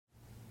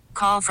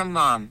Call from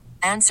mom.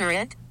 Answer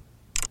it.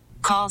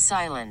 Call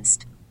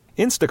silenced.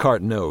 Instacart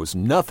knows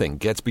nothing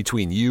gets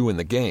between you and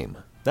the game.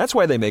 That's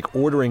why they make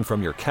ordering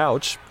from your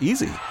couch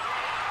easy.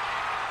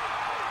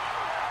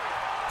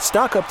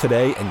 Stock up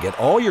today and get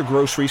all your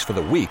groceries for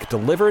the week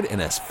delivered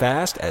in as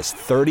fast as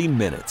 30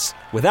 minutes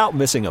without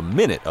missing a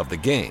minute of the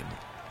game.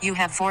 You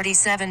have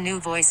 47 new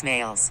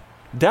voicemails.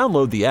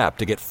 Download the app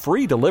to get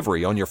free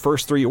delivery on your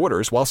first 3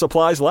 orders while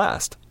supplies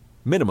last.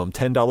 Minimum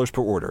 $10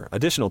 per order.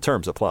 Additional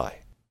terms apply.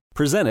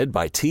 Presented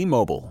by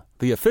T-Mobile,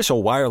 the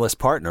official wireless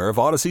partner of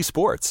Odyssey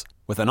Sports.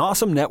 With an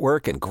awesome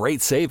network and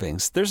great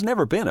savings, there's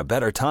never been a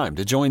better time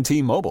to join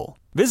T-Mobile.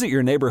 Visit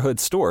your neighborhood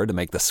store to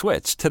make the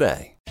switch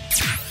today.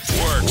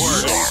 Word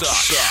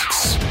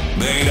sucks.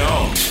 They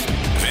don't.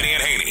 Vinny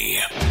and Haney,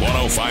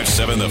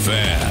 105.7 The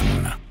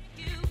Fan.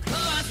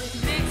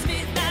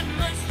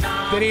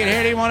 Vinny and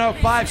Haney,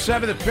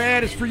 105.7 The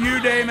Fan. It's for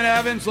you, Damon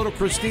Evans, little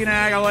Christina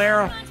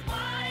Aguilera.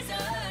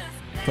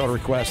 Total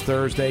Request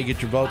Thursday.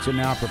 Get your votes in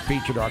now for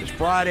Featured Artist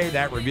Friday.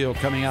 That reveal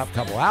coming up a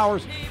couple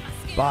hours.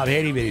 Bob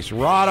Haney, Vinny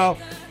Serrato.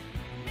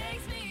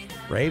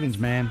 Ravens,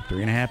 man,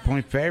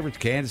 3.5-point favorites.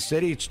 Kansas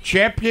City. It's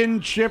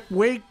championship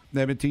week.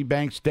 M&T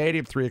Bank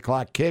Stadium, 3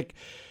 o'clock kick.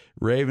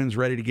 Ravens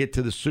ready to get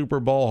to the Super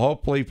Bowl,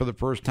 hopefully for the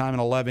first time in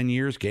 11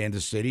 years.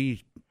 Kansas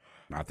City,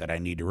 not that I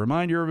need to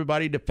remind you,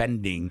 everybody,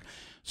 defending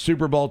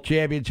Super Bowl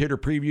champions. Here to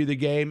preview the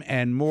game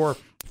and more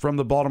from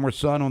the Baltimore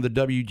Sun on the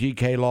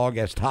WGK Law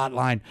Guest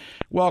Hotline.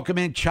 Welcome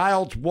in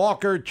Childs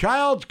Walker.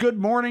 Childs, good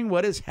morning.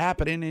 What is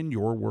happening in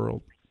your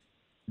world?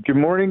 Good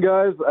morning,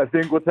 guys. I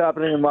think what's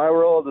happening in my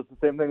world is the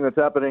same thing that's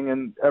happening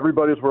in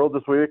everybody's world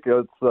this week.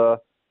 It's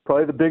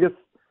probably the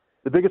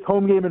biggest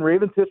home game in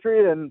Ravens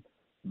history and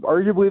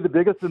arguably the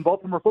biggest in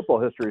Baltimore football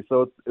history.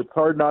 So it's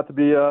hard not to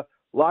be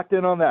locked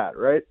in on that,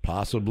 right?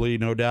 Possibly,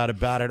 no doubt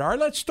about it. All right,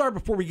 let's start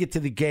before we get to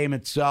the game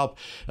itself.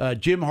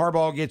 Jim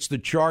Harbaugh gets the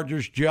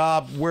Chargers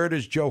job. Where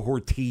does Joe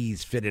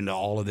Ortiz fit into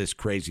all of this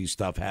crazy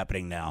stuff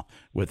happening now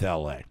with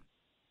L.A.?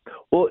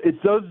 Well,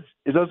 it does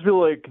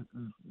feel like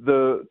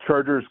the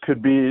Chargers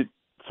could be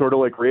sort of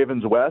like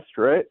Ravens West,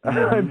 right?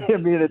 Mm-hmm. I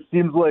mean, it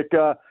seems like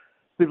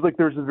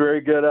there's a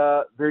very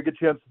good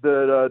chance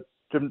that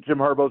Jim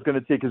Harbaugh is going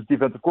to take his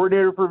defensive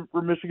coordinator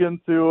for Michigan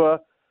to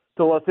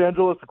Los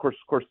Angeles. Of course,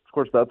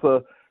 that's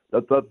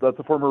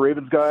a former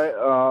Ravens guy,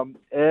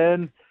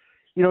 and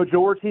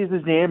Joe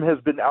Ortiz's name has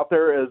been out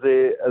there as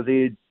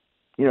a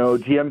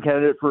GM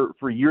candidate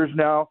for years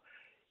now.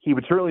 He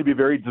would certainly be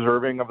very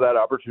deserving of that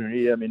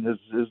opportunity. I mean,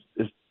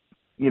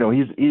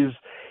 he's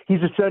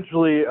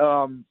essentially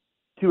to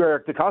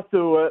Eric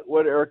DeCosta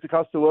what Eric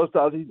DeCosta was to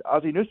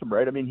Ozzie Newsome,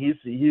 right? I mean,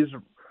 he's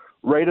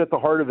right at the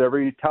heart of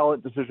every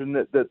talent decision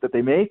that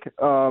they make.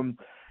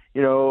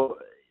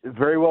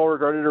 Very well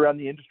regarded around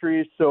the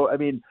industry. So, I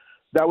mean,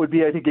 that would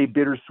be, I think, a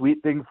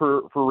bittersweet thing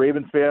for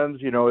Ravens fans,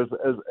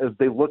 as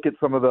they look at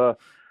some of the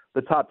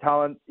top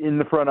talent in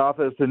the front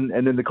office and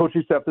in the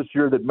coaching staff this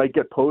year that might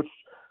get poached.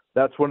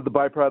 That's one of the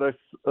byproducts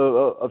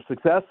of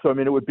success. So, I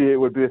mean, it would be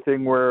a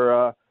thing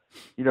where,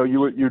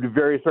 you'd be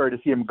very sorry to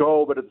see him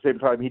go, but at the same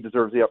time, he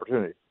deserves the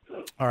opportunity.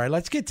 All right,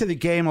 let's get to the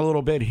game a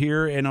little bit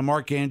here. And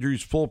Mark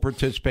Andrews, full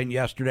participant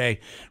yesterday.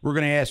 We're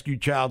going to ask you,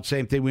 Child,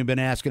 same thing we've been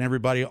asking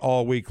everybody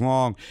all week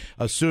long.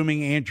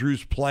 Assuming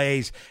Andrews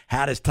plays,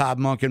 how does Todd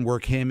Monken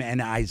work him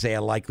and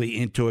Isaiah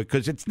Likely into it?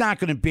 Because it's not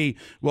going to be,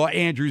 well,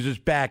 Andrews is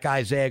back,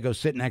 Isaiah goes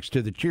sit next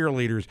to the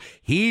cheerleaders.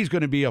 He's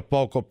going to be a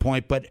focal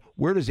point, but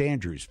where does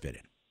Andrews fit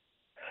in?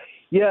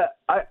 Yeah,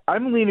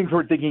 I'm leaning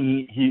toward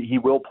thinking he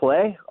will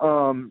play.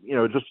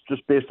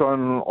 Just based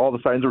on all the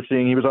signs we're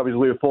seeing, he was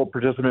obviously a full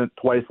participant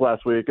twice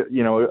last week.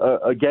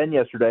 Again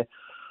yesterday.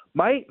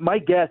 My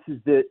guess is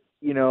that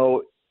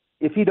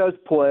if he does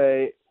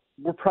play,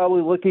 we're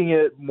probably looking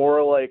at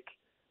more like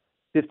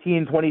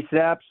 15, 20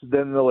 snaps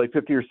than the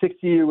 50 or 60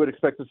 you would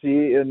expect to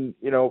see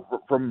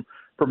from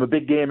a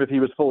big game if he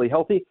was fully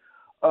healthy.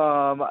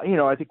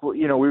 I think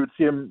we would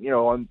see him,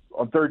 on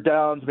third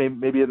downs,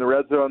 maybe in the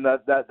red zone,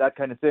 that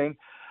kind of thing.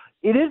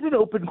 It is an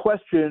open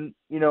question,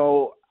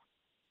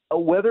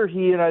 whether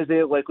he and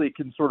Isaiah Likely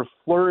can sort of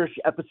flourish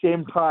at the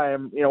same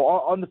time,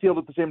 on the field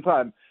at the same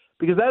time,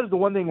 because that is the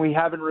one thing we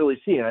haven't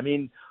really seen. I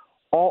mean,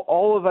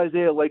 all of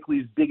Isaiah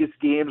Likely's biggest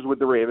games with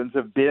the Ravens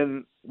have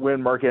been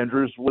when Mark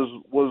Andrews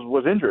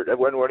was injured,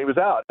 when he was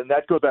out, and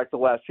that goes back to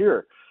last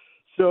year.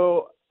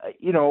 So,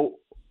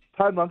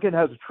 Todd Monken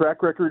has a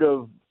track record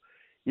of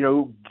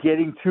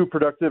getting two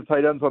productive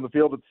tight ends on the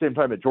field at the same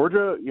time at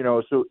Georgia,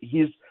 so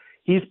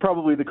he's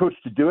probably the coach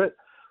to do it.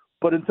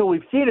 But until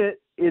we've seen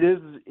it, it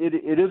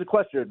is a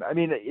question. I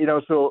mean,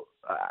 so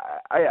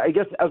I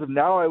guess as of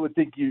now, I would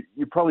think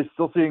you're probably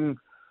still seeing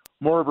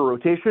more of a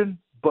rotation,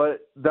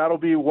 but that'll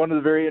be one of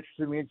the very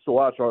interesting things to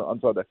watch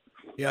on Sunday.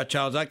 Yeah,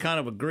 Charles, I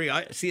kind of agree.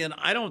 And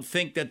I don't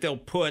think that they'll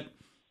put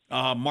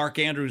Mark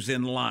Andrews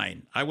in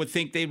line. I would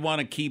think they'd want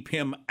to keep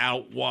him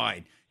out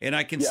wide. And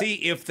I can see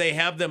if they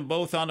have them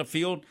both on the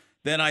field,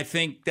 then I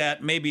think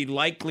that maybe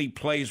Likely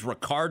plays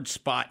Ricard's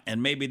spot,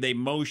 and maybe they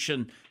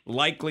motion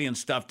Likely and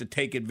stuff to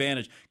take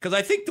advantage. Because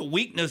I think the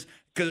weakness,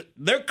 because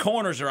their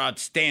corners are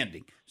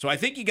outstanding. So I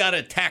think you got to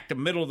attack the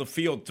middle of the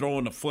field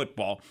throwing the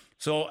football.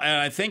 So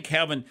and I think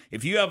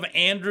if you have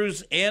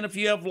Andrews and if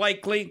you have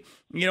Likely,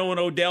 and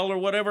Odell or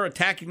whatever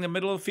attacking the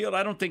middle of the field,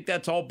 I don't think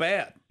that's all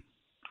bad.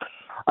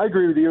 I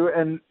agree with you.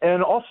 And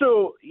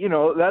also,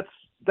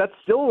 that's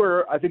still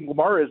where I think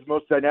Lamar is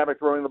most dynamic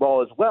throwing the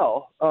ball as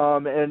well.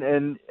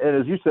 And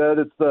as you said,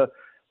 it's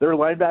their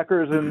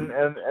linebackers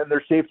and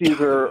their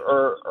safeties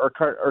are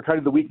kind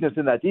of the weakness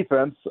in that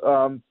defense.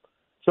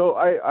 So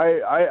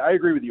I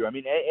agree with you. I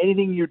mean,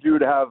 anything you do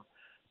to have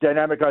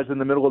dynamic guys in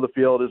the middle of the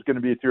field is going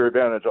to be to your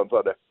advantage on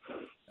Sunday.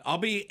 I'll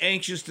be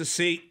anxious to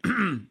see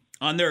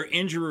on their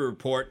injury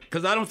report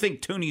because I don't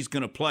think Tooney's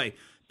going to play.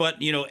 But,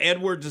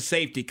 Edwards, a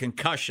safety,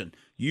 concussion.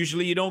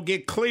 Usually you don't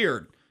get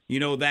cleared,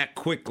 that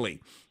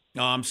quickly.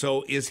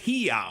 So is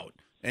he out?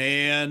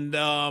 And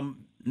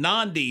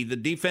Nandi, the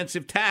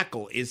defensive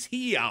tackle, is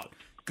he out?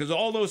 Because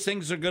all those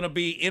things are going to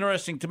be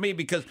interesting to me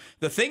because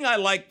the thing I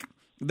like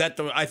that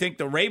I think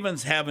the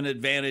Ravens have an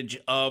advantage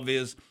of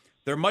is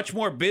they're much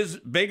more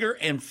bigger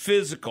and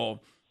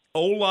physical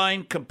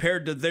O-line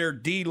compared to their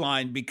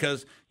D-line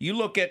because you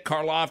look at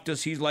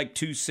Karlaftis, he's like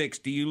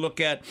 260. You look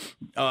at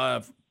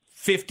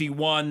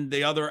 51,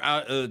 the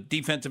other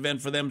defensive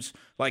end for them's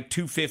like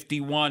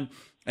 251.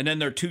 And then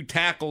their two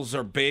tackles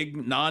are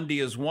big. Nandi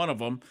is one of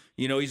them.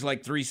 He's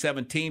like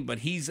 317, but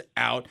he's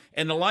out.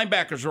 And the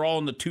linebackers are all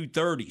in the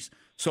 230s.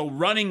 So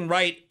running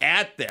right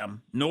at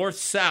them,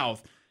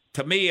 north-south,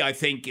 to me, I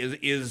think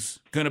is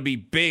going to be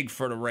big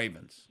for the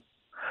Ravens.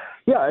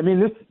 Yeah, I mean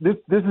this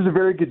is a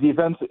very good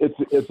defense.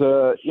 It's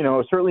a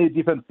certainly a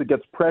defense that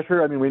gets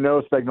pressure. I mean we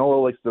know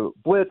Spagnuolo likes to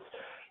blitz.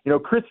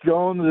 Chris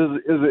Jones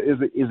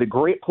is a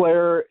great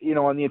player.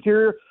 On the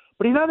interior,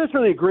 but he's not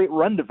necessarily a great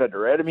run defender,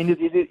 right? I mean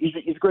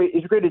he's great.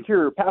 He's a great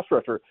interior pass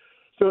rusher.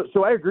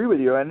 So I agree with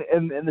you, and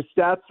the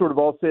stats sort of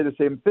all say the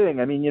same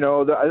thing. I mean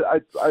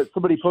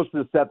somebody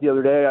posted a stat the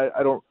other day.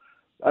 I don't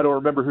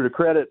remember who to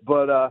credit,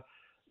 but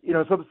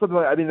something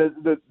like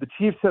the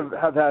Chiefs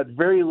have had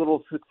very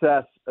little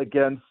success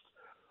against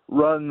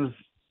runs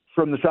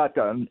from the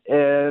shotgun,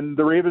 and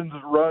the Ravens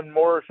run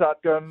more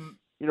shotgun,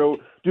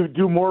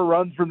 do more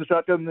runs from the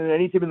shotgun than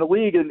any team in the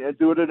league and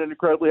do it at an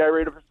incredibly high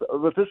rate of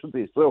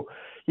efficiency. So,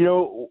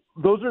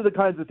 those are the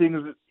kinds of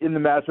things in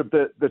the matchup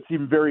that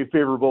seem very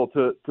favorable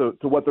to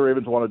what the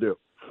Ravens want to do.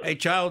 Hey,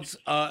 Childs,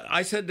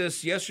 I said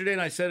this yesterday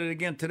and I said it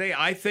again today.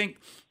 I think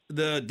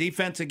the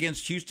defense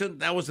against Houston,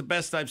 that was the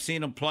best I've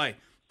seen them play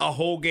a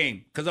whole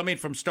game. Because,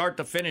 from start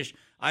to finish,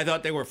 I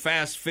thought they were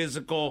fast,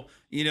 physical.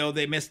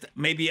 They missed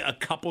maybe a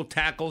couple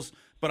tackles,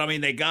 but,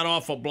 they got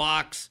off of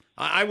blocks.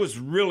 I was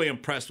really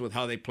impressed with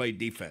how they played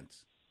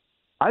defense.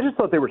 I just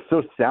thought they were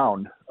so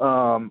sound,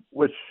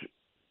 which,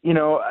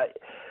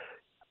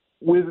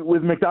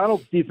 with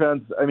McDonald's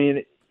defense,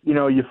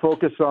 you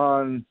focus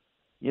on,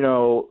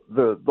 all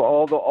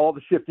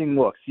the shifting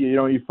looks.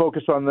 You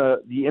focus on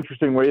the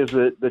interesting ways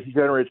that he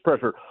generates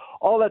pressure,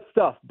 all that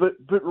stuff. But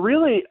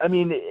really,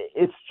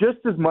 it's just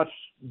as much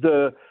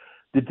the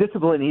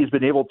discipline he's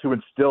been able to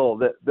instill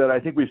that I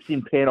think we've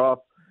seen paying off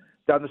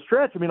down the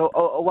stretch. A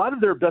lot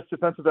of their best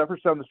defensive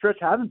efforts down the stretch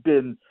haven't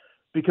been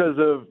because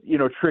of,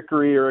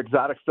 trickery or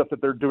exotic stuff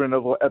that they're doing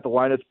at the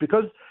line. It's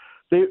because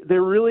they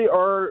really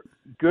are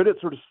good at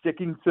sort of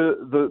sticking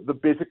to the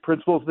basic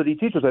principles that he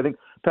teaches. I think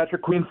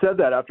Patrick Queen said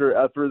that after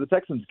the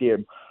Texans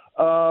game.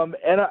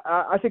 And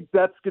I think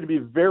that's going to be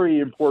very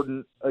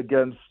important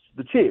against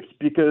the Chiefs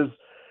because,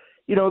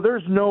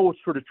 there's no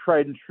sort of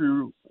tried and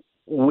true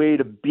way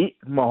to beat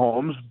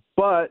Mahomes,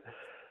 but,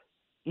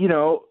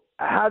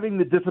 having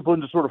the discipline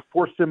to sort of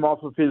force him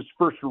off of his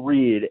first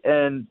read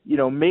and,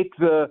 make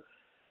the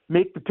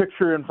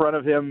picture in front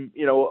of him,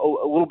 a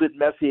little bit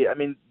messy.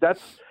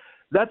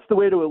 That's the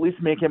way to at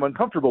least make him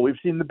uncomfortable. We've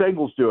seen the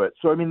Bengals do it.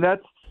 So,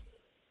 that's,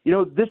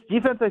 this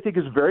defense, I think,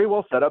 is very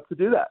well set up to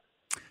do that.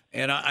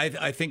 And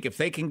I think if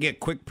they can get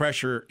quick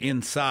pressure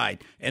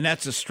inside, and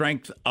that's the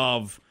strength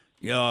of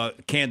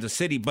Kansas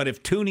City. But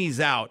if Tooney's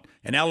out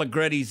and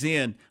Allegretti's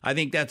in, I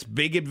think that's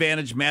big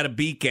advantage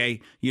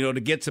Matabike, to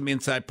get some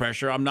inside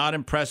pressure. I'm not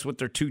impressed with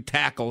their two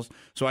tackles,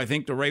 so I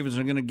think the Ravens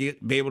are going to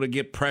be able to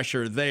get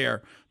pressure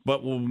there.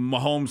 But will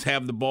Mahomes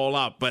have the ball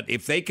out? But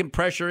if they can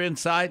pressure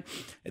inside,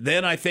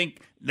 then I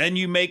think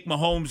you make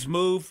Mahomes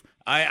move.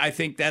 I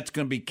think that's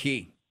going to be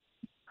key.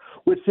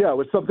 Which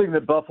was something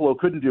that Buffalo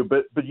couldn't do.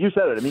 But you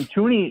said it.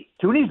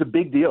 Tooney's a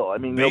big deal.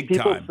 People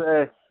time.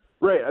 say,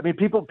 right.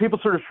 People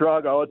sort of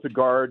shrug. Oh, it's a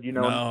guard.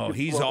 No,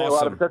 he's awesome. A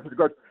lot of attention to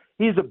guards.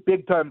 He's a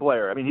big time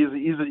player.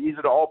 He's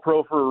an all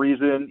pro for a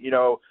reason.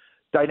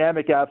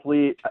 Dynamic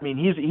athlete.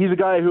 He's a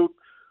guy who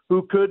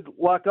could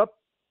lock up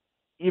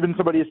even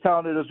somebody as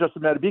talented as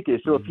Justin Matabike.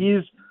 So if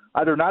he's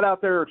either not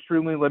out there or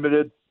extremely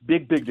limited,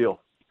 big deal.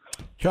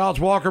 Childs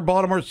Walker,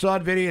 Baltimore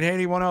Sun, Vinny and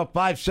Haney,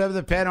 105.7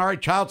 The Fan. All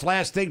right, Childs,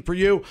 last thing for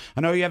you.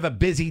 I know you have a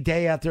busy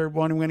day out there,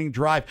 one winning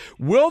drive.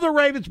 Will the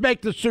Ravens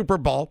make the Super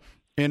Bowl?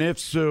 And if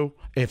so,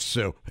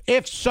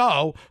 If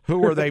so,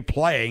 who are they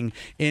playing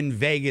in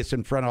Vegas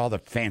in front of all the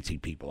fancy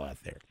people out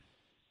there?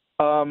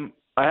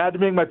 I had to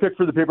make my pick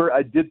for the paper.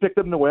 I did pick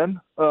them to win.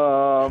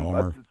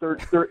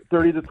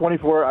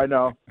 30-24. I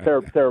know.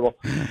 Terrible.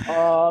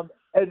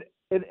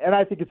 And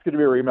I think it's going to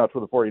be a rematch for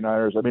the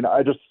 49ers. I mean,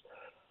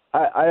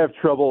 I have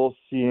trouble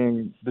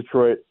seeing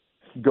Detroit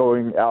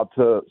going out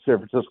to San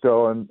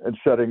Francisco and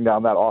shutting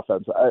down that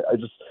offense. I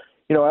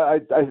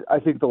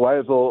think the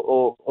Lions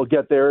will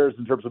get theirs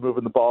in terms of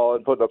moving the ball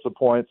and putting up some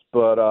points,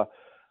 but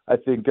I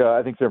think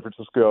San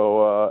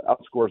Francisco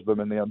outscores them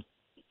in the end.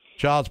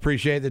 Charles,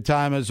 appreciate the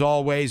time as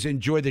always.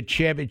 Enjoy the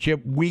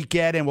championship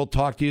weekend, and we'll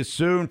talk to you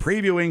soon,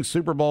 previewing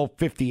Super Bowl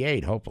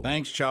 58, hopefully.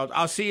 Thanks, Charles.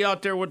 I'll see you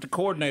out there with the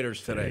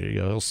coordinators today. There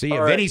you go. We'll see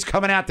you. Vinny's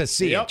coming out to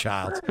see you,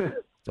 Charles.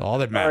 That's all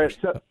that matters.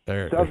 All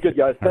right. Sounds good,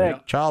 guys.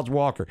 Thanks. Charles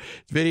Walker.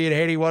 It's Vinny and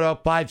Haney,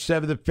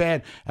 105.7 The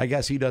Fan. I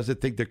guess he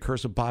doesn't think the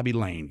curse of Bobby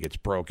Lane gets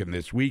broken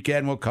this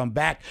weekend. We'll come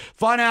back.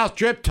 Funhouse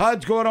trip.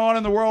 Tons going on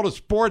in the world of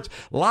sports.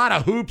 A lot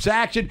of hoops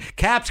action.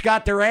 Caps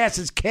got their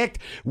asses kicked.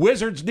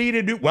 Wizards need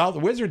a new... Well, the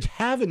Wizards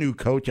have a new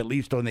coach, at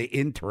least on the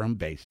interim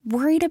basis.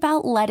 Worried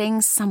about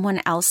letting someone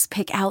else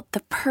pick out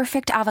the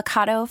perfect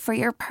avocado for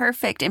your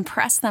perfect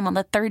impress them on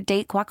the third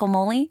date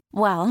guacamole?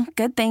 Well,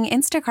 good thing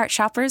Instacart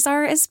shoppers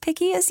are as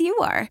picky as you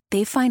are.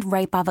 They find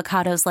ripe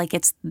avocados like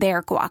it's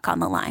their guac on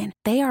the line.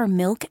 They are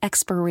milk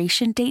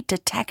expiration date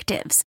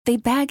detectives. They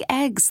bag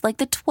eggs like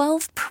the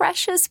 12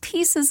 precious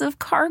pieces of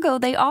cargo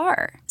they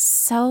are.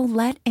 So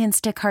let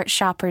Instacart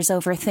shoppers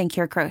overthink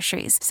your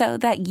groceries so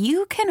that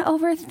you can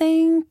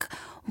overthink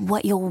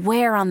what you'll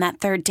wear on that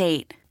third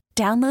date.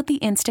 Download the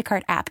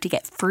Instacart app to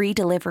get free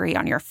delivery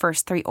on your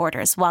first 3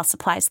 orders while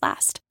supplies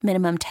last.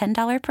 Minimum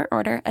 $10 per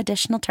order.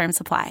 Additional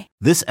terms apply.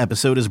 This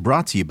episode is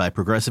brought to you by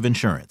Progressive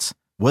Insurance.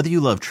 Whether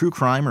you love true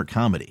crime or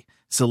comedy,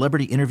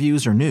 celebrity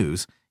interviews or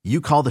news, you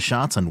call the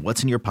shots on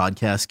what's in your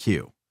podcast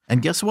queue.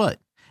 And guess what?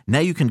 Now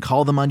you can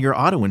call them on your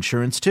auto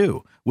insurance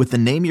too with the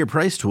Name Your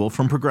Price tool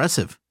from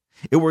Progressive.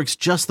 It works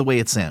just the way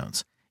it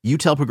sounds. You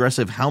tell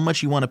Progressive how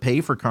much you want to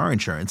pay for car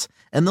insurance,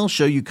 and they'll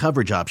show you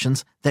coverage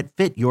options that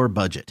fit your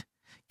budget.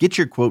 Get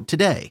your quote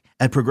today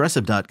at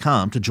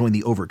Progressive.com to join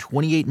the over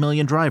 28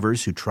 million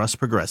drivers who trust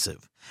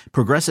Progressive.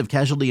 Progressive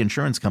Casualty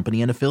Insurance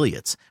Company and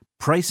Affiliates.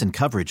 Price and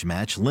coverage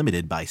match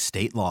limited by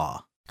state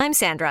law. I'm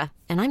Sandra,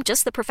 and I'm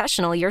just the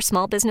professional your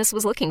small business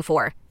was looking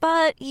for.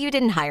 But you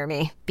didn't hire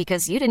me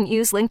because you didn't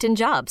use LinkedIn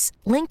Jobs.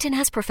 LinkedIn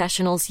has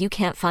professionals you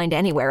can't find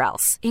anywhere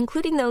else,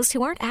 including those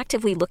who aren't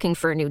actively looking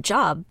for a new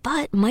job,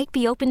 but might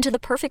be open to the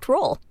perfect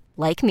role,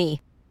 like me.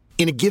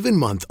 In a given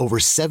month, over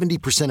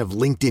 70% of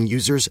LinkedIn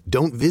users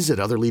don't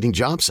visit other leading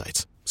job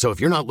sites. So if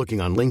you're not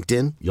looking on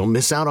LinkedIn, you'll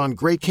miss out on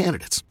great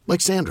candidates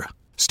like Sandra.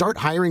 Start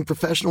hiring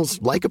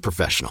professionals like a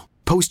professional.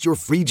 Post your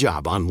free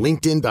job on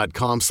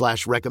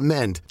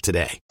linkedin.com/recommend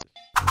today.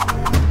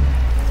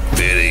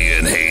 Vinny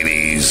and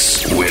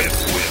Haney's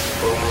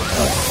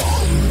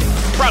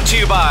Brought to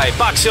you by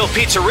Box Hill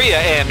Pizzeria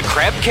and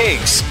Crab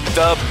Cakes.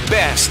 The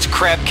best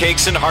crab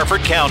cakes in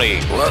Harford County.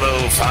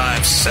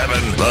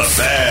 105.7 The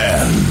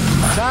Fan.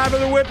 Time for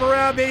the whip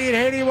around, Vinny and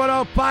Haney,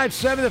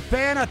 105.7 The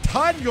Fan. A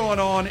ton going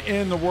on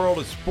in the world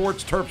of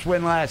sports. Terps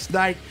win last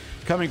night,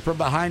 coming from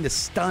behind to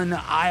stun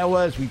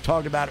Iowa, as we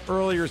talked about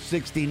earlier,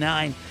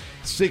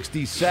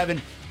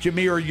 69-67.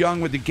 Jameer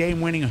Young with the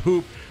game-winning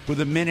hoop with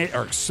a minute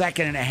or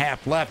second and a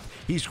half left.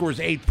 He scores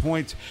 8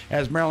 points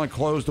as Maryland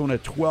closed on a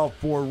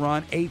 12-4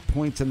 run. 8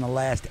 points in the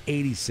last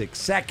 86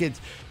 seconds.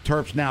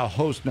 Terps now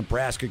host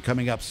Nebraska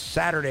coming up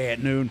Saturday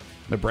at noon.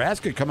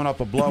 Nebraska coming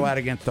off a blowout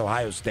against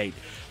Ohio State.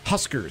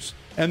 Huskers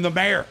and the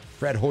mayor,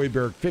 Fred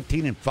Hoiberg,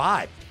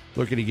 15-5.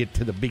 Looking to get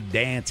to the big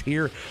dance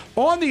here.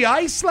 On the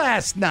ice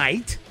last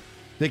night,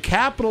 the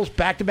Capitals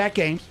back-to-back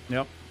games.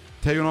 Yep.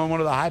 Taking on one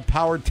of the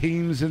high-powered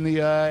teams in the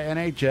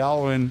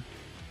NHL, and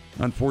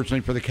unfortunately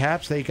for the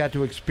Caps, they got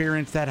to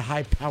experience that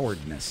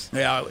high-poweredness.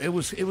 Yeah, it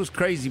was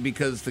crazy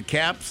because the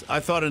Caps, I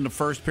thought in the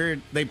first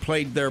period, they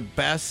played their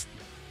best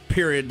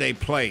period they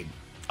played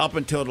up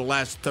until the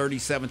last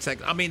 37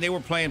 seconds. I mean, they were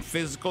playing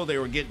physical. They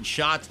were getting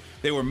shots.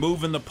 They were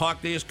moving the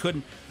puck. They just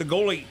couldn't. The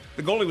goalie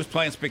was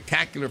playing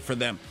spectacular for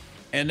them.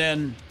 And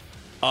then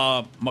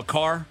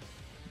Makar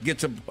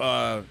gets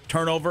a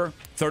turnover,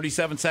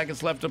 37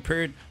 seconds left of the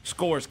period,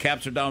 scores,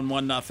 Caps are down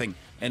 1-0.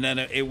 And then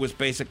it was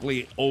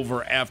basically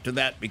over after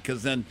that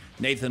because then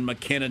Nathan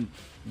McKinnon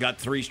got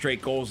 3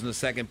 straight goals in the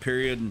second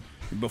period, and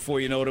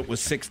before you know it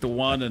was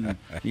 6-1. And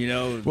you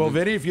know, well,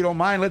 Vinny, if you don't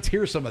mind, let's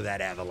hear some of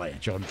that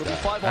avalanche on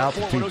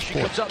Altitude Sports.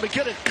 Comes out,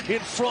 McKinnon in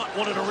front,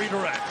 wanted to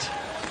redirect.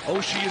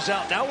 Oshie is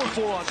out. Now we're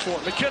 4-on-4.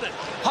 McKinnon,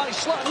 high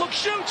slot, look,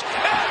 shoots,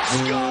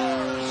 and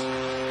scores!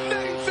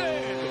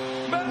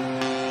 Nathan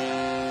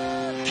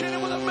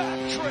McKinnon with a back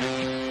trick.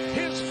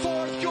 His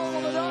 4th goal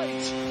of the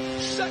night.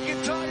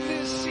 Second time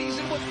this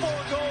season with 4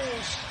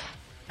 goals.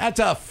 That's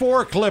a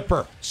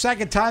 4-clipper.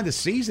 Second time this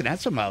season.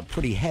 That's some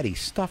pretty heady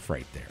stuff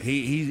right there.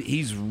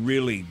 He's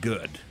really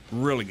good.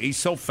 Really, he's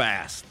so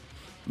fast.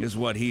 Is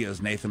what he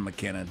is, Nathan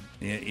McKinnon.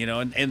 You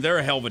know, and they're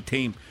a hell of a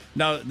team.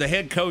 Now the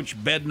head coach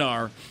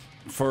Bednar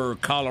for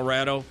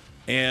Colorado,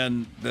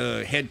 and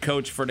the head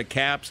coach for the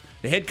Caps.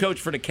 The head coach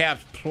for the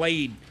Caps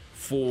played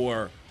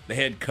for the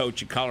head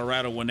coach of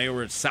Colorado when they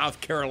were at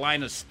South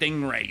Carolina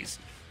Stingrays.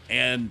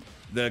 And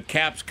the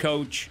Caps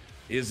coach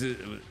is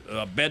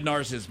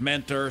Bednar's his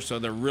mentor, so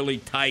they're really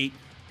tight,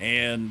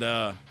 and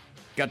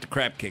got the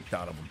crap kicked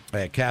out of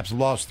them. Caps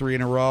lost 3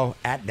 in a row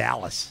at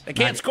Dallas. They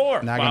can't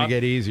score. Not going to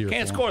get easier.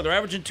 Can't score. They're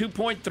averaging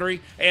 2.3.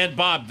 And,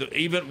 Bob,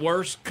 even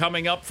worse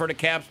coming up for the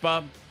Caps,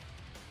 Bob,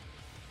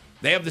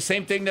 they have the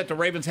same thing that the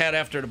Ravens had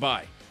after the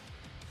bye.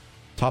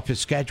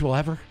 Toughest schedule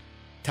ever?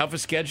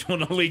 Toughest schedule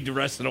in the league the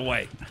rest of the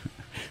way.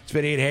 It's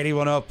Vinny and Haney,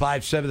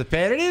 105.7 The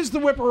Fan. It is the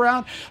whip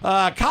around.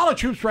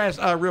 College hoops,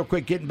 real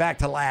quick, getting back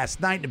to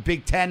last night in the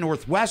Big Ten.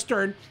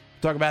 Northwestern,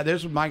 talk about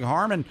this with Mike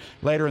Harmon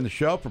later in the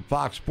show from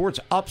Fox Sports.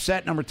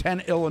 Upset number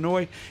 10,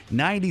 Illinois,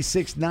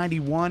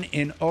 96-91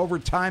 in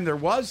overtime. There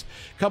was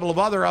a couple of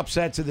other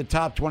upsets in the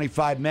top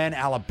 25 men.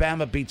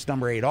 Alabama beats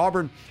number 8,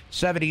 Auburn,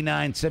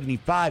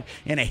 79-75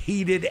 in a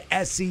heated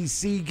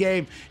SEC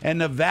game. And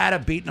Nevada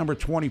beat number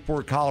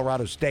 24,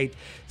 Colorado State,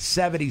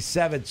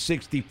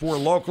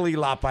 77-64. Locally,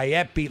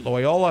 Lafayette beat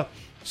Loyola,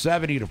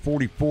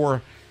 70-44.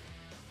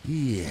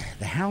 Yeah,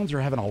 the Hounds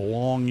are having a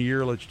long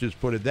year, let's just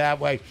put it that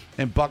way.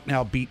 And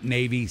Bucknell beat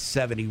Navy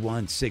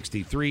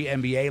 71-63.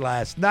 NBA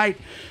last night,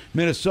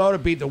 Minnesota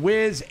beat the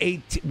Wiz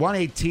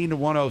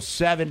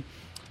 118-107.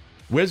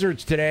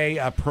 Wizards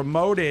today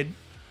promoted,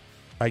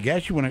 I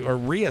guess you want to, or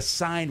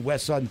reassigned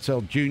Wes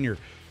Unseld Jr.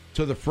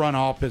 to the front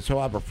office.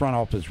 He'll have a front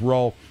office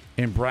role.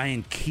 And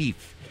Brian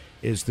Keefe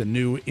is the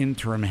new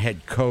interim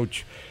head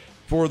coach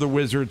for the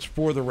Wizards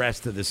for the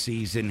rest of the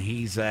season.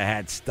 He's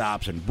had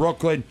stops in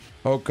Brooklyn,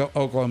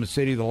 Oklahoma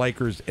City, the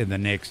Lakers, and the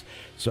Knicks.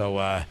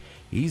 So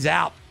he's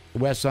out.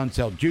 Wes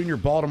Unseld Jr.,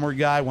 Baltimore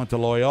guy, went to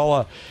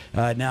Loyola.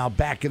 Now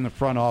back in the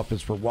front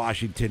office for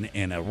Washington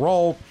in a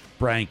role.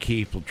 Brian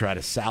Keefe will try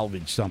to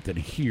salvage something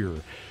here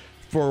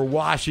for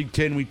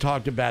Washington. We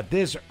talked about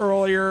this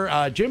earlier.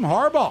 Jim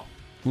Harbaugh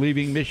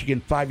leaving Michigan,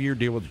 5-year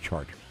deal with the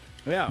Chargers.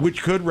 Yeah.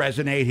 Which could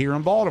resonate here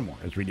in Baltimore,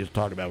 as we just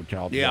talked about with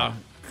Charles. Yeah.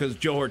 Because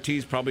Joe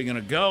Ortiz probably going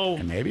to go.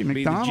 And maybe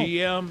be McDonald. The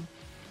GM.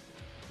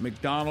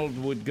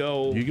 McDonald would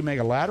go. You can make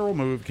a lateral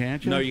move,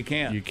 can't you? No, you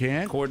can't. You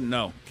can't?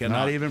 No, cannot.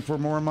 Not even for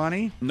more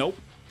money? Nope,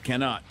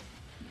 cannot.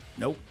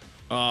 Nope.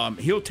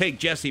 He'll take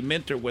Jesse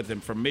Minter with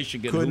him from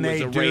Michigan, Couldn't who was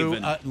they a do,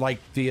 Raven. like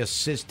the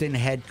assistant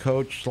head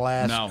coach /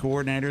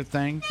 coordinator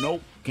thing?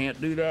 Nope, can't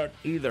do that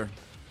either.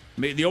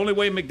 The only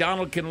way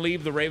McDonald can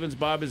leave the Ravens,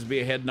 Bob, is to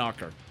be a head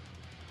knocker.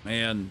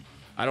 And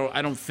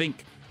I don't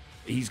think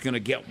he's going to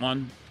get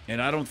one.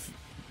 And I don't...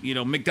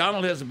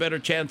 McDonald has a better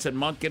chance than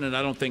Monken, and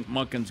I don't think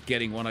Monken's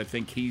getting one. I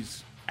think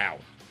he's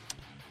out.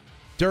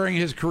 During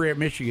his career at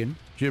Michigan,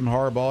 Jim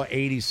Harbaugh,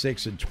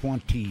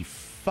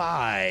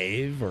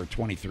 86-25 or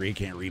 23,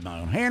 can't read my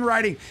own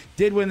handwriting,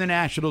 did win the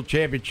national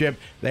championship.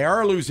 They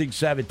are losing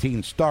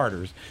 17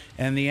 starters,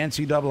 and the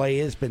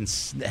NCAA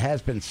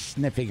has been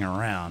sniffing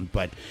around.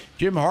 But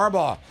Jim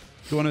Harbaugh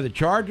going to the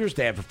Chargers,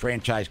 they have a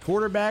franchise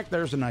quarterback.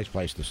 There's a nice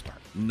place to start.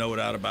 No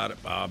doubt about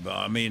it, Bob.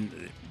 I mean...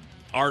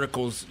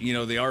 Articles,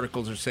 the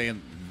articles are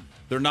saying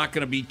they're not going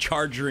to be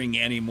charging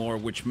anymore,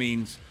 which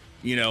means,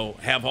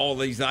 have all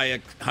these high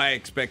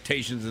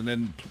expectations and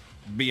then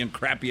being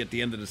crappy at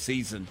the end of the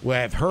season. We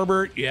have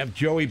Herbert, you have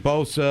Joey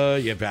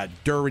Bosa, you've got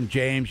Derwin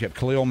James, you have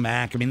Khalil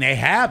Mack. I mean, they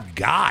have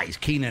guys,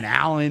 Keenan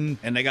Allen.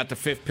 And they got the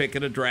 5th pick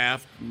of the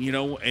draft,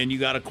 and you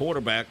got a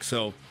quarterback.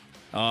 So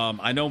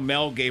I know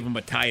Mel gave him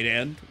a tight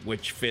end,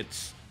 which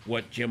fits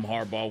what Jim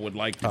Harbaugh would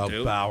like to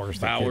do. Bowers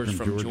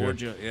from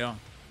Georgia, yeah.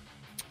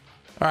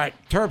 All right,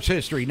 Terps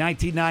history,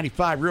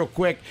 1995, real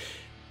quick.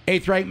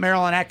 8th-ranked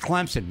Maryland at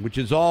Clemson, which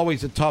is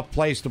always a tough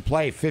place to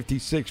play,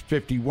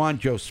 56-51.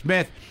 Joe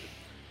Smith,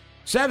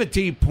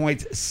 17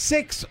 points,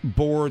 6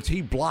 boards.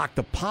 He blocked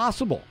a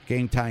possible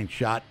game-tying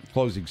shot.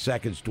 Closing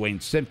seconds,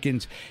 Dwayne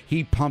Simpkins.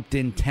 He pumped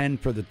in 10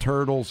 for the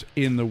Turtles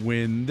in the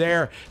win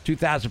there.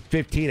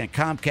 2015 at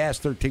Comcast,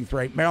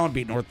 13th-ranked Maryland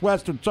beat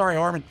Northwestern. Sorry,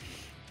 Harmon.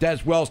 Des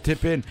Wells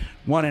tip in,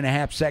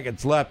 1.5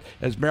 seconds left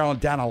as Maryland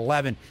down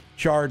 11.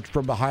 Charged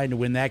from behind to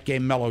win that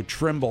game. Mello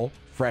Trimble,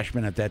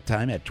 freshman at that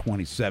time, at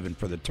 27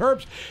 for the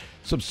Terps.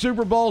 Some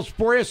Super Bowls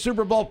for you.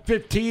 Super Bowl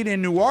 15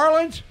 in New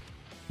Orleans.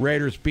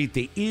 Raiders beat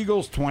the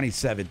Eagles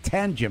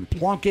 27-10. Jim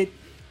Plunkett,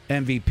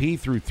 MVP,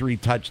 threw 3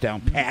 touchdown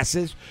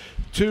passes.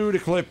 2 to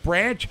Cliff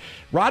Branch.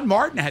 Rod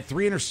Martin had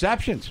 3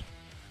 interceptions.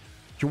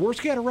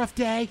 Jaworski had a rough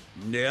day.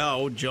 Yeah,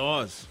 old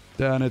Jaws.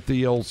 Down at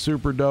the old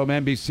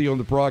Superdome. NBC on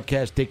the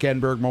broadcast. Dick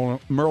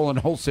Enberg,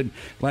 Merlin Olsen,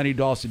 Lenny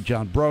Dawson,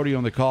 John Brody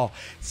on the call.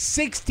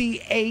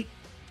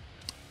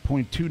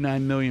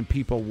 68.29 million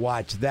people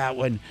watched that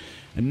one.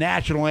 The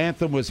national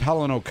anthem was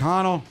Helen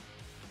O'Connell,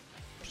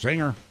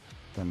 singer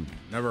from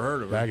Never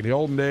heard of her. Back in the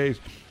olden days.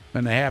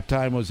 And the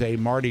halftime was a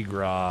Mardi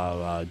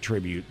Gras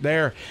tribute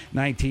there.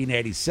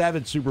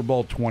 1987, Super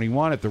Bowl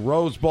 21 at the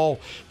Rose Bowl.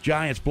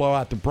 Giants blow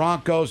out the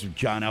Broncos.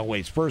 John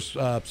Elway's first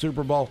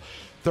Super Bowl.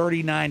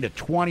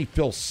 39-20.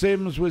 Phil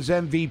Simms was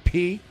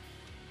MVP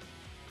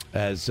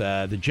as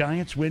the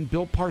Giants win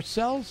Bill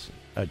Parcells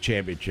a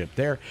championship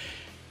there.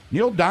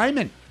 Neil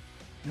Diamond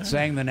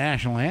sang the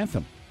national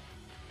anthem.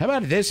 How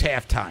about this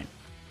halftime?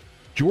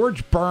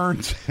 George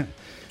Burns.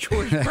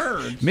 George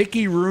Burns.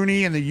 Mickey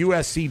Rooney and the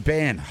USC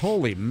band.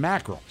 Holy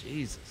mackerel.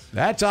 Jesus.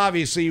 That's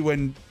obviously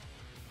when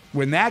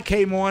that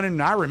came on,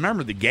 and I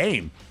remember the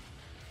game.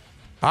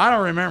 I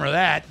don't remember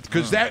that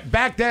because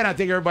back then I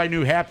think everybody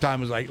knew halftime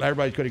was like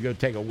everybody's going to go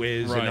take a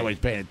whiz and nobody's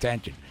paying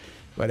attention.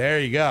 But there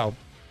you go.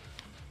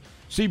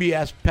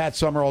 CBS, Pat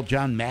Summerall,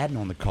 John Madden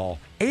on the call.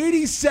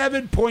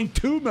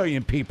 87.2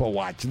 million people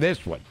watched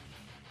this one.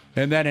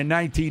 And then in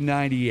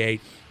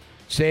 1998,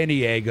 San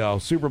Diego,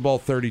 Super Bowl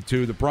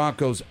 32, the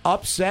Broncos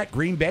upset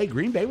Green Bay.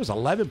 Green Bay was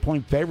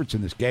 11-point favorites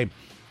in this game,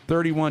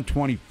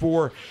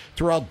 31-24.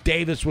 Terrell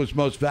Davis was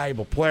most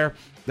valuable player.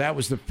 That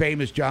was the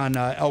famous John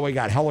Elway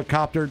got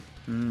helicoptered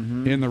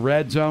in the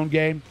red zone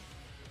game.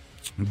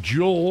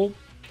 Jewel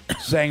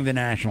sang the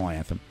national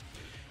anthem.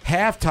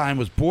 Halftime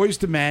was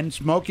Boyz II Men,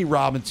 Smokey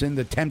Robinson,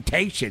 The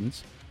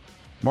Temptations,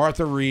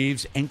 Martha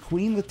Reeves, and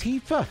Queen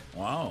Latifah.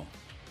 Wow.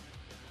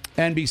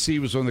 NBC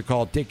was on the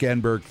call. Dick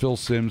Enberg, Phil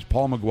Simms,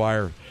 Paul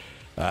McGuire,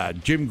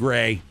 Jim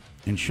Gray,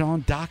 and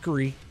Sean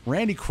Dockery.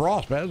 Randy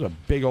Cross. That was a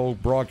big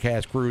old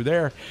broadcast crew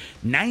there.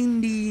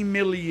 90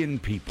 million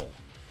people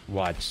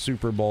watched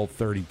Super Bowl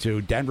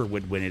 32. Denver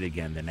would win it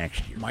again the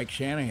next year. Mike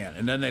Shanahan.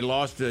 And then they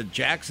lost to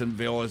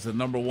Jacksonville as the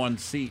number one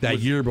seed. That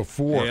year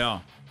before. Yeah.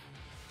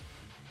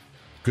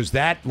 Because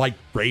that, like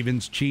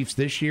Ravens Chiefs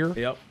this year.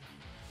 Yep.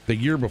 The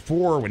year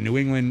before when New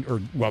England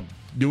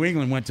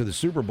went to the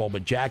Super Bowl,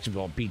 but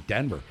Jacksonville beat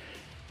Denver.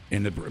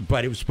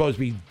 But it was supposed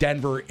to be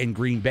Denver and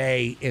Green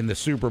Bay in the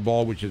Super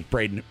Bowl, which has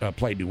played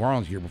New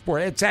Orleans the year before,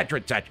 et cetera,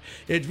 et cetera.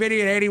 It's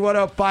Vinny at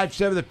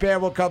 81.057 The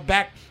Fan. We'll come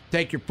back,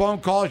 take your phone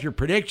calls, your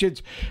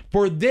predictions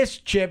for this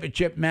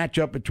championship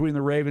matchup between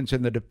the Ravens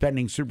and the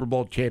defending Super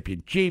Bowl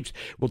champion Chiefs.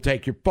 We'll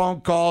take your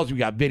phone calls. We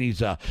got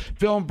Vinny's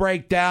film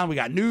breakdown. We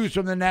got news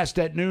from the Nest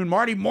at noon.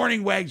 Marty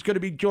Morningweg's going to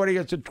be joining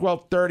us at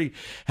 12:30.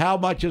 How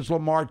much has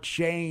Lamar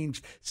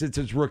changed since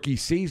his rookie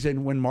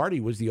season when Marty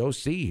was the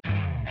OC?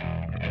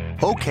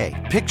 Okay,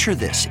 picture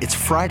this. It's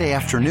Friday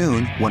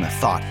afternoon when a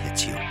thought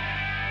hits you.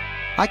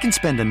 I can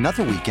spend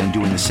another weekend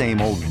doing the same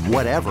old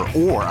whatever,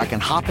 or I can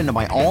hop into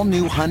my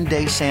all-new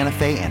Hyundai Santa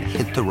Fe and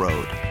hit the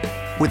road.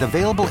 With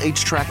available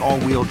H-Track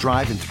all-wheel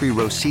drive and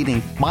 3-row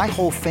seating, my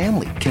whole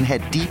family can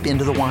head deep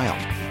into the wild.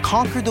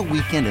 Conquer the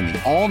weekend in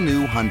the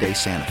all-new Hyundai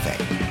Santa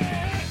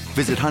Fe.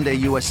 Visit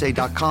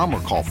HyundaiUSA.com or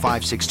call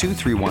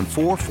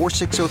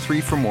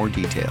 562-314-4603 for more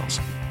details.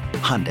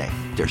 Hyundai,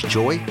 there's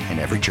joy in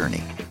every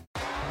journey.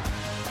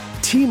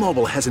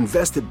 T-Mobile has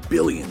invested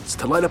billions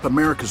to light up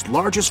America's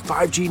largest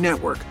 5G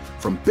network,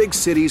 from big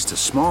cities to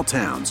small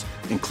towns,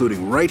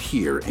 including right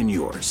here in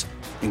yours.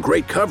 And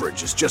great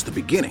coverage is just the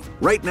beginning.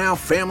 Right now,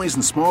 families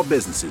and small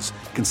businesses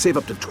can save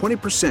up to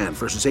 20%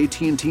 versus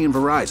AT&T and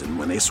Verizon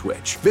when they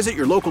switch. Visit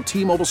your local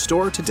T-Mobile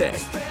store today.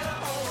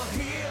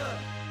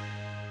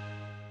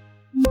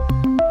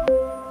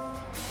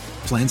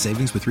 Plan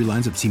savings with 3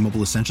 lines of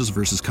T-Mobile Essentials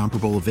versus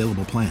comparable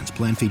available plans.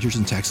 Plan features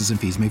and taxes and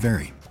fees may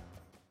vary.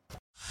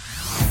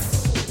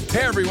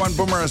 Hey everyone,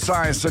 Boomer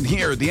Esiason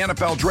here. The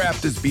NFL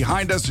Draft is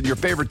behind us and your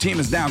favorite team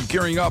is now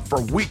gearing up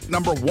for week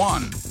number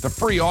 1. The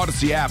free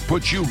Odyssey app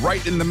puts you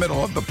right in the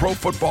middle of the pro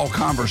football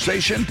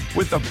conversation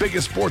with the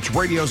biggest sports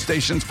radio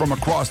stations from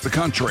across the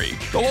country.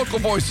 The local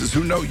voices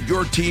who know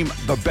your team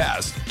the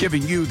best,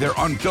 giving you their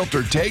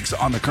unfiltered takes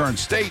on the current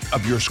state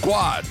of your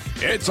squad.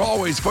 It's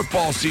always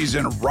football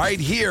season right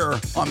here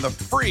on the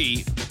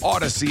free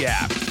Odyssey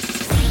app.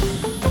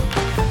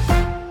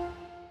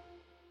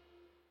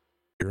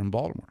 Here in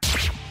Baltimore.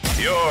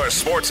 Your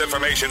sports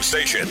information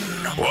station,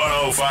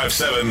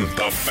 105.7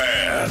 The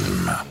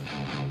Fan.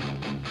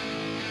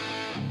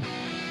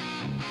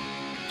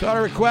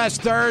 Total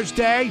Request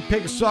Thursday.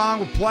 Pick a song,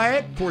 we'll play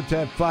it.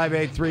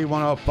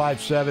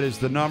 410-583-1057 is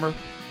the number.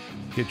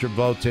 Get your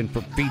votes in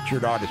for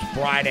Featured Artist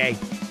Friday.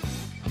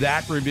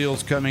 That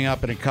reveal's coming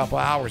up in a couple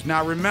hours.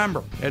 Now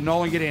remember, and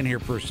Nolan, get in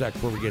here for a sec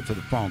before we get to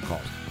the phone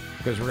calls,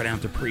 because we're going to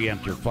have to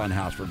preempt your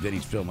funhouse for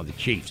Vinny's film of the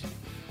Chiefs.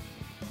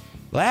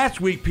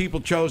 Last week, people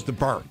chose the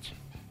Birds.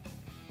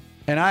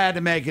 And I had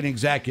to make an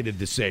executive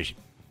decision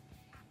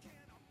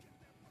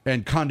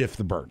and condiff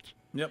the Birds.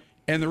 Yep.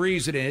 And the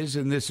reason is,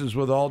 and this is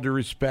with all due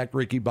respect,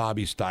 Ricky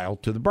Bobby style,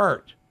 to the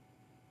Birds.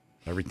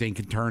 Everything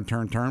can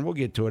turn. We'll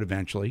get to it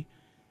eventually.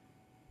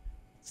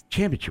 It's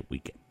championship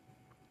weekend.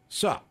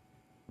 So,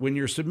 when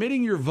you're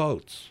submitting your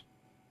votes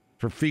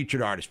for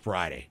Featured Artist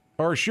Friday,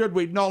 or should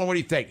we, Nolan, what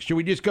do you think? Should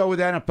we just go with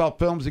NFL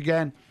Films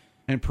again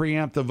and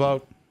preempt the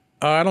vote?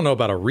 I don't know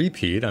about a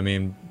repeat. I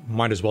mean,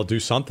 might as well do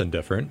something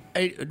different.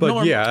 But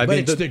Norm, yeah, I mean,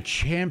 it's the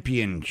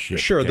championship.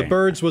 Sure, game. The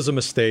Birds was a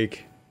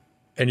mistake,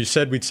 and you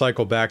said we'd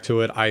cycle back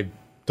to it. I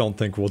don't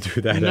think we'll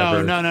do that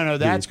ever. No.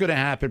 That's going to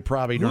happen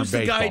probably during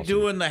baseball. Who's the guy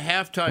doing the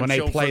halftime when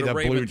show they play for the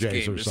Ravens Blue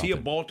Jays game? or Is something? he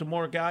a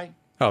Baltimore guy?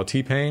 Oh,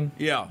 T-Pain?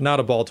 Yeah. Not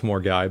a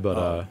Baltimore guy,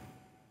 but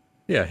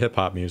yeah,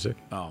 hip-hop music.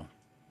 Oh,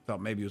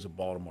 thought maybe he was a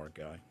Baltimore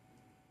guy.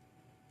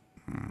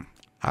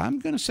 I'm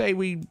going to say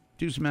we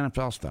do some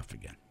NFL stuff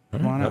again.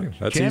 Right,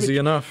 that's easy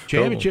enough.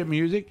 Championship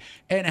music.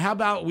 And how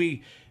about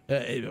we,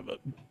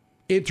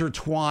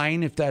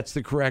 intertwine, if that's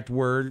the correct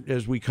word,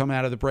 as we come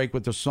out of the break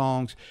with the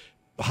songs,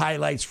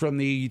 highlights from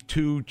the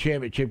 2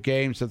 championship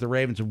games that the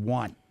Ravens have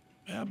won.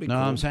 That'd be know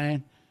cool. what I'm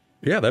saying?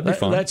 Yeah, that'd be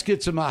fun. Let's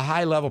get some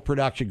high-level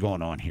production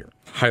going on here.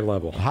 High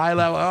level.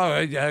 Oh,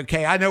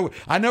 okay. I know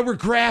we're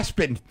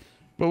grasping,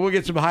 but we'll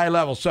get some high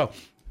level. So,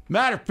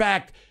 matter of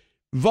fact,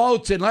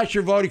 votes, unless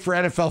you're voting for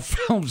NFL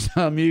Films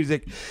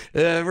music,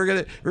 we're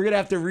gonna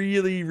have to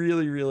really,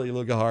 really, really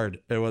look hard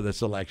at what the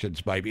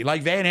selections might be.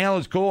 Like Van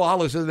Halen's cool. I'll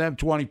listen to them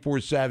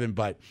 24/7,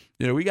 but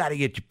we got to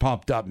get you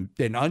pumped up.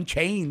 And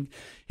Unchained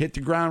hit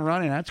the ground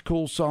running. That's a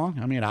cool song.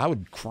 I mean, I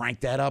would crank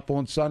that up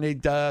on Sunday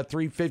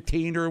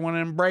 3:15 during one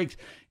of them breaks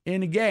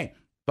in the game.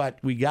 But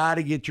we got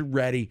to get you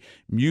ready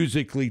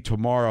musically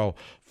tomorrow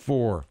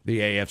for the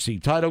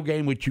AFC title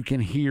game, which you can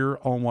hear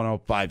on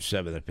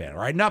 105.7 The Fan. All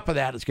right, enough of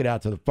that. Let's get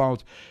out to the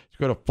phones. Let's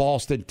go to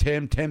Falston.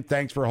 Tim,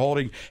 thanks for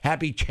holding.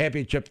 Happy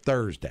Championship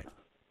Thursday.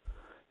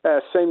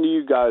 Same to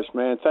you guys,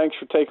 man. Thanks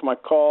for taking my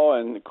call,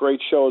 and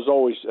great show as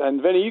always.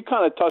 And, Vinny, you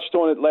kind of touched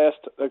on it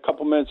a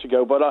couple minutes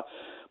ago, but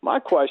my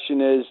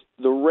question is,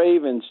 the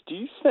Ravens, do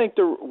you think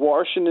the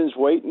Washington's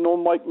waiting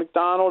on Mike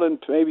McDonald and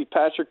maybe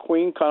Patrick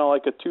Queen, kind of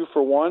like a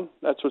 2-for-1?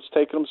 That's what's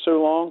taking them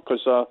so long?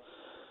 Because,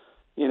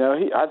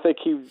 I think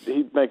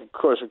he'd make, of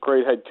course, a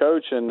great head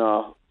coach, and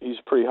he's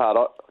a pretty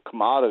hot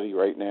commodity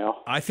right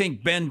now. I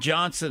think Ben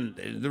Johnson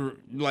is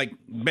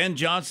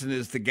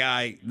the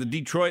guy, the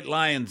Detroit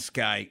Lions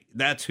guy.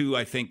 That's who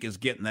I think is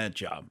getting that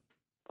job.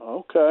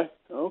 Okay.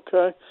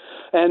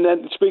 And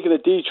then speaking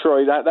of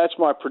Detroit, that's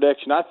my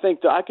prediction. I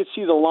think that I could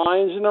see the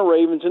Lions and the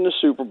Ravens in the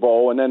Super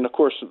Bowl, and then, of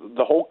course,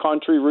 the whole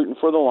country rooting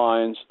for the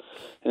Lions,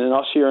 and then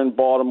us here in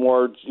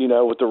Baltimore,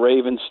 with the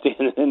Ravens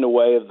standing in the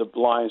way of the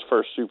Lions'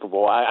 first Super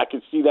Bowl. I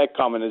could see that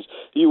coming. As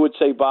you would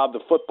say, Bob,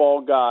 the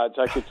football gods.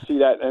 I could see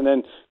that. And then,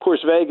 of course,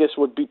 Vegas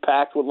would be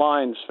packed with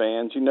Lions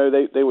fans.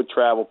 They would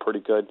travel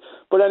pretty good.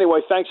 But anyway,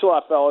 thanks a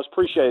lot, fellas.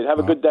 Appreciate it. Have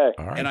a good day.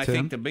 All right, and I Tim.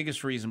 think the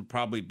biggest reason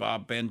probably,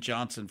 Bob, Ben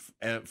Johnson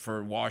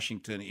for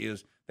Washington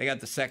is they got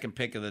the second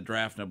pick of the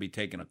draft, and they'll be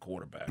taking a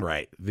quarterback.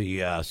 Right.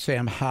 The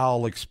Sam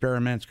Howell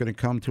experiment's going to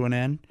come to an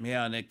end.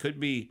 Yeah, and it could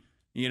be,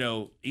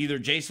 either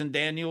Jason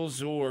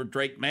Daniels or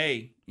Drake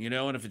May,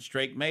 and if it's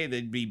Drake May,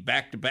 they'd be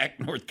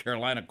back-to-back North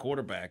Carolina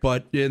quarterback.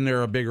 But isn't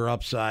there a bigger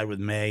upside with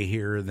May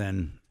here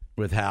than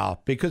with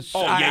Howell? Because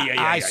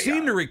I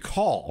seem to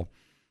recall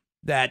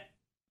that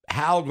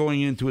Howell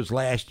going into his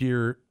last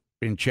year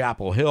in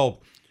Chapel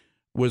Hill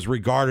was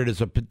regarded as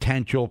a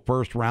potential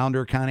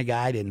first-rounder kind of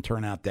guy. Didn't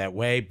turn out that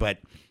way. But,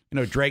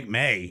 Drake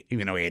May,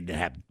 even though he didn't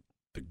have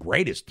the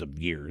greatest of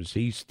years,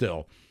 he's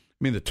still –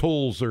 the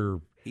tools are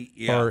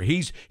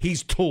he's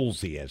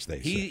toolsy, as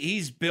they say.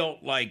 He's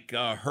built like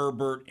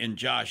Herbert and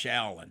Josh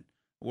Allen,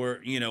 where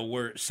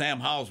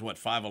Sam Howell's,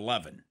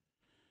 5'11",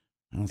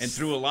 and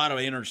threw a lot of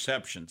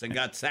interceptions and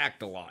got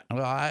sacked a lot.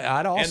 Well,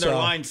 I'd also – and their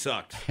line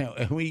sucked.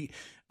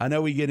 I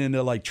know we get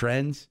into, like,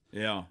 trends.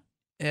 Yeah.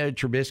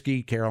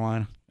 Trubisky,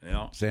 Carolina.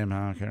 Yeah. Sam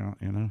Howell,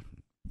 Carolina,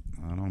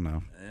 I don't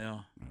know. Yeah.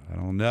 I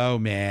don't know,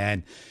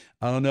 man.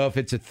 I don't know if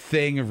it's a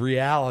thing of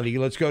reality.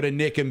 Let's go to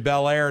Nick in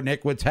Bel Air.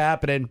 Nick, what's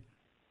happening?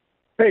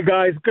 Hey,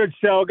 guys, good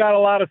show. Got a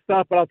lot of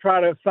stuff, but I'll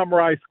try to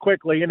summarize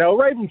quickly.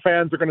 Raven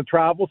fans are going to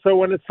travel, so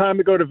when it's time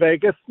to go to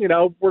Vegas,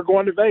 we're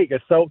going to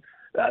Vegas. So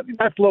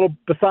that's a little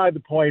beside the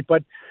point.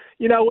 But,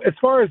 as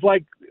far as,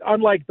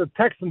 unlike the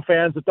Texan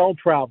fans that don't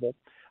travel,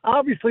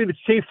 obviously the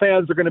Chief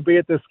fans are going to be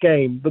at this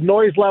game. The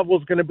noise level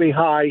is going to be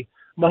high.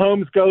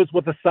 Mahomes goes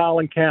with a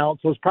silent count,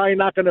 so it's probably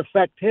not going to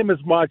affect him as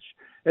much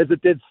as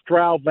it did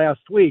Stroud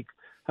last week.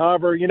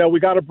 However, we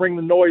got to bring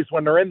the noise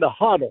when they're in the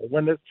huddle.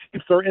 When the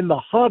Chiefs are in the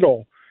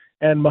huddle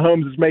and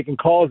Mahomes is making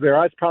calls there,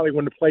 that's probably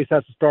when the place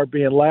has to start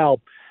being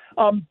loud.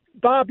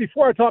 Bob,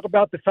 before I talk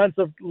about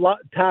defensive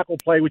tackle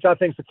play, which I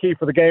think is the key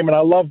for the game, and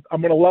I'm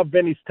going to love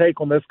Vinny's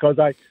take on this because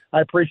I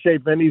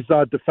appreciate Vinny's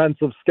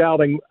defensive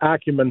scouting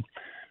acumen.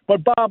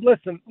 But, Bob,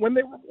 listen,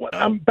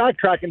 I'm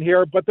backtracking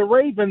here, but the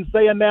Ravens,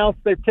 they announced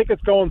their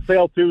tickets go on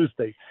sale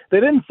Tuesday. They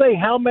didn't say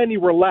how many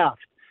were left.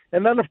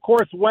 And then, of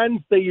course,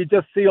 Wednesday you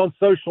just see on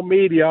social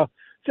media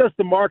just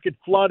the market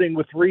flooding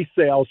with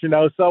resales,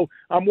 So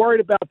I'm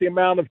worried about the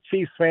amount of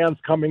Chiefs fans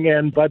coming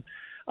in. But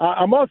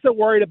I'm also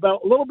worried a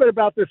little bit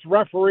about this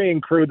refereeing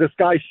crew, this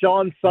guy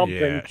Sean something.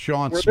 Yeah,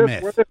 Sean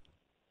Smith.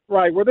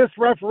 Where this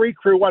referee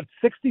crew,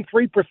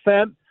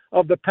 63%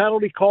 of the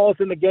penalty calls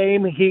in the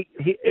game,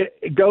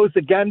 it goes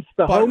against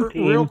the home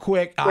team. Real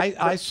quick,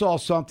 I saw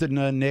something,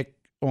 Nick,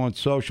 on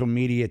social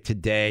media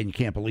today, and you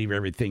can't believe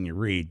everything you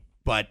read,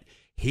 but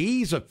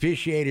he's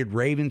officiated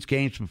Ravens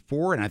games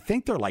before, and I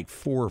think they're like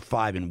 4 or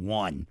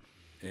 5-1.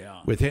 Yeah.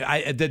 With him,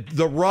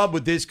 the rub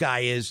with this guy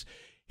is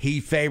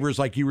he favors,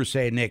 like you were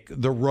saying, Nick,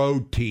 the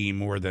road team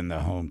more than the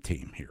home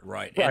team here.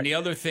 Right. And the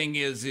other thing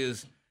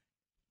is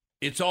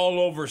it's all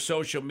over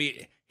social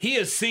media. He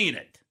has seen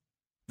it.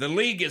 The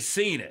league has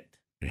seen it.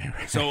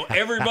 So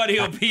everybody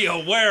will be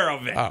aware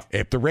of it.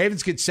 If the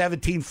Ravens get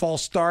 17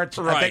 false starts,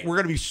 I think we're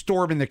going to be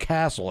storming the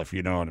castle, if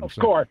you know what I'm saying.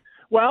 Of course.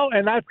 Well,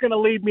 and that's going to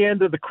lead me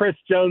into the Chris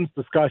Jones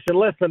discussion.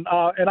 Listen,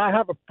 and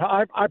I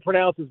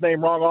pronounce his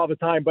name wrong all the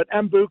time, but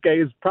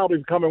Mbuke is probably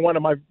becoming one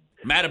of my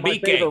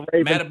Madubuike.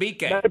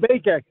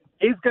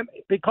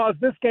 Because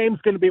this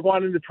game's going to be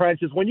one in the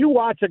trenches. When you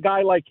watch a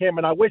guy like him,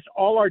 and I wish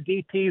all our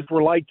DTs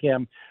were like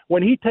him,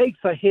 when he takes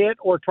a hit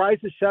or tries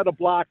to shed a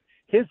block,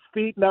 his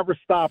feet never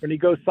stop, and he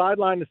goes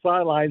sideline to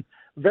sideline.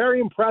 Very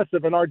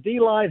impressive, and our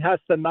D-line has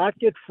to not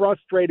get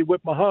frustrated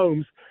with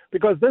Mahomes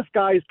because this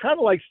guy is kind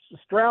of like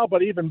Stroud,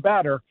 but even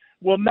better,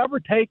 will never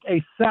take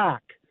a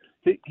sack.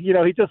 He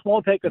just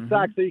won't take a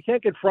sack, so you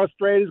can't get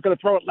frustrated. He's going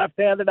to throw it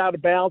left-handed out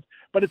of bounds,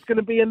 but it's going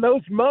to be in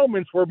those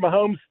moments where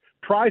Mahomes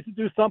tries to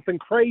do something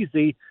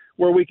crazy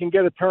where we can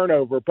get a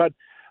turnover. But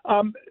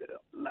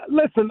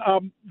listen,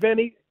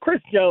 Vinny,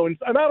 Chris Jones,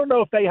 and I don't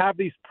know if they have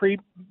these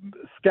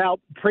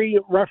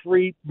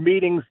pre-referee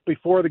meetings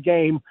before the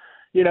game.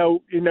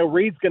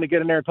 Reed's going to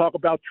get in there and talk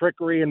about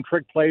trickery and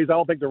trick plays. I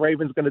don't think the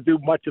Ravens going to do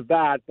much of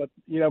that, but,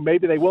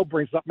 maybe they will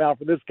bring something out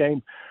for this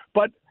game.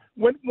 But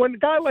when a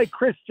guy like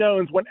Chris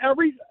Jones, when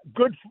every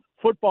good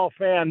football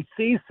fan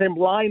sees him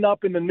line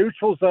up in the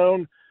neutral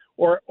zone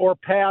or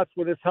pass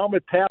with his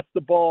helmet past the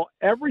ball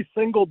every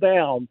single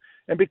down,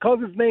 and because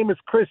his name is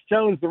Chris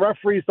Jones, the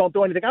referees don't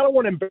do anything. I don't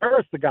want to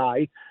embarrass the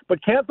guy,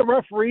 but can't the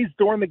referees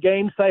during the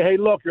game say, hey,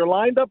 look, you're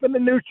lined up in the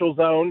neutral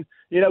zone,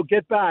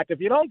 get back. If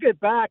you don't get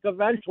back,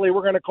 eventually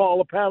we're going to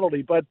call a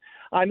penalty. But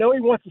I know he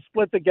wants to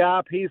split the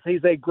gap. He's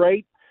a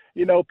great,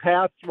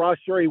 pass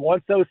rusher. He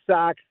wants those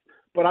sacks.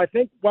 But I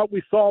think what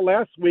we saw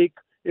last week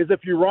is if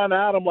you run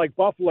at him like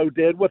Buffalo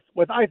did,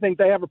 with I think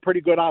they have a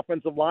pretty good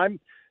offensive line.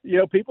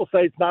 People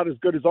say it's not as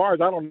good as ours.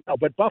 I don't know.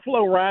 But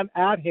Buffalo ran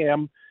at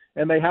him,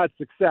 and they had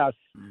success.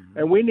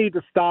 And we need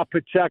to stop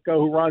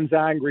Pacheco, who runs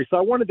angry. So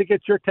I wanted to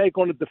get your take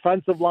on the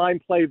defensive line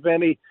play,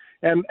 Vinny,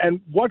 and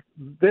what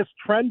this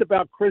trend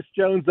about Chris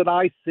Jones that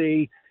I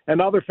see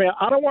and other fans.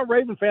 I don't want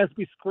Raven fans to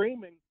be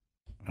screaming.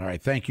 All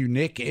right. Thank you,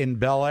 Nick in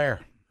Bel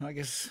Air. I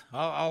guess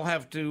I'll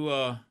have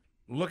to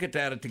look at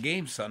that at the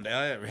game Sunday.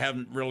 I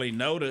haven't really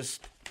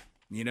noticed,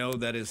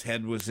 that his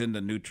head was in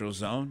the neutral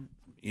zone.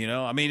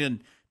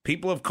 And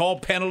people have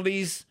called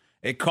penalties.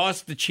 It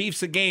cost the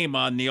Chiefs a game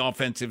on the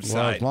offensive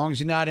side. As long as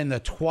you're not in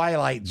the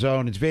twilight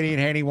zone. It's Vinny and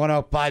Haney,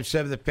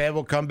 105.7 The Fan.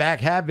 We'll come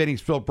back, have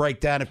Vinny's full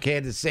breakdown of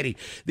Kansas City.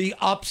 The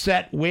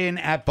upset win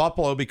at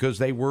Buffalo because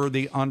they were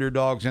the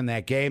underdogs in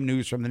that game.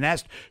 News from the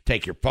Nest.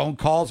 Take your phone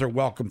calls. Are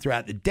welcome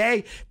throughout the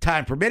day.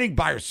 Time permitting.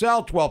 Buy or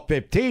sell,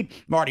 12:15.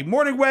 Marty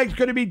Morningweg's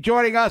going to be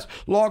joining us.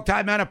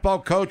 Longtime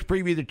NFL coach.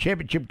 Preview the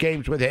championship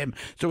games with him.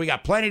 So we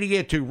got plenty to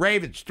get to.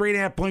 Ravens,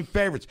 3.5-point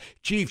favorites.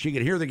 Chiefs, you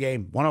can hear the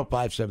game.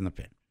 105.7 The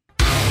Fan.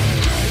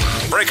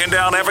 Breaking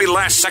down every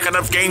last second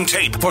of game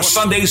tape for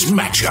Sunday's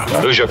matchup.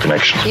 Who's your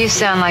connection? You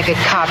sound like a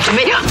cop to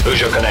me.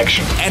 Who's your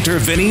connection? Enter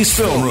Vinny's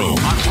Film Room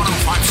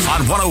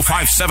on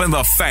 105.7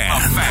 The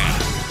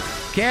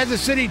Fan.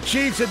 Kansas City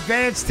Chiefs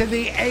advanced to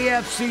the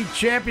AFC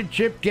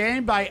Championship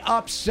game by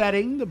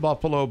upsetting the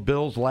Buffalo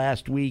Bills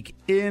last week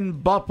in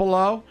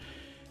Buffalo.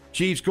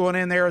 Chiefs going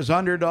in there as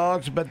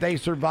underdogs, but they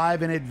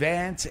survive and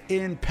advance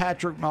in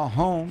Patrick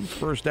Mahomes'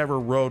 first ever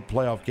road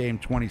playoff game,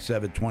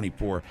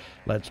 27-24.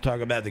 Let's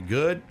talk about the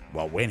good,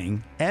 while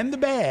winning, and the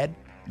bad,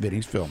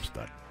 Vinny's Film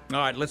Study.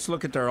 All right, let's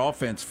look at their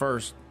offense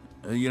first.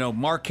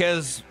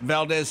 Marquez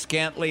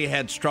Valdez-Scantling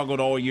had struggled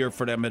all year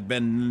for them, had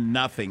been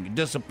nothing.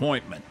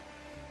 Disappointment.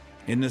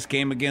 In this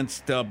game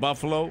against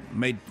Buffalo,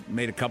 made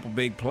a couple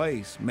big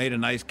plays, made a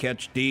nice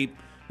catch deep,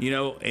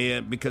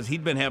 because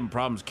he'd been having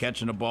problems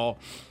catching the ball.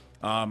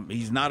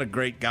 He's not a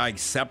great guy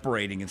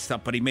separating and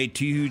stuff, but he made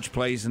 2 huge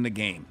plays in the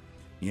game,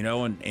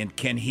 and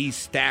can he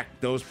stack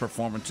those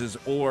performances?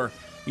 Or,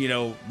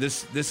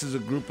 this is a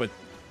group of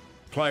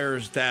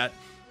players that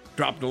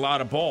dropped a lot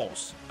of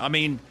balls. I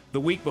mean, the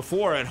week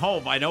before at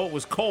home, I know it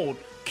was cold,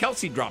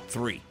 Kelsey dropped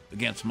 3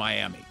 against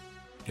Miami.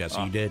 Yes,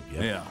 he did.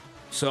 Yep. Yeah.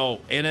 So,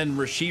 and then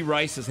Rashee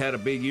Rice has had a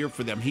big year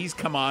for them. He's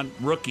come on,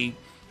 rookie.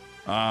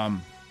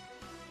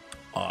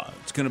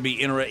 It's going to be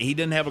interesting. He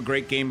didn't have a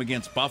great game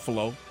against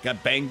Buffalo.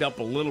 Got banged up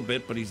a little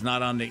bit, but he's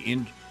not on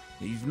the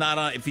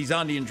if he's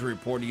on the injury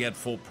report, he had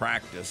full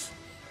practice.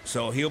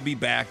 So he'll be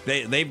back.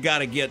 They've got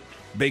to get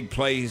big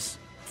plays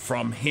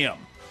from him.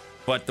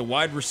 But the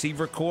wide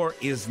receiver core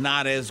is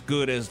not as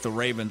good as the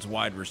Ravens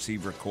wide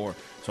receiver core.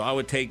 So I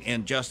would take,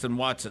 and Justin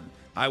Watson,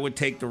 I would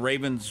take the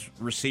Ravens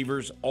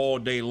receivers all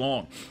day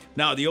long.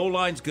 Now, the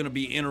O-line's going to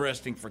be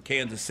interesting for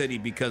Kansas City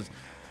because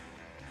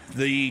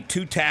the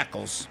 2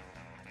 tackles,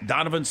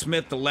 Donovan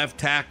Smith, the left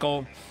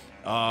tackle,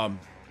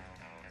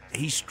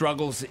 he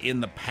struggles in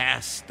the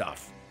pass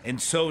stuff.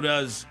 And so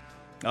does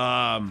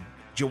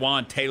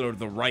Jawan Taylor,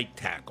 the right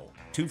tackle.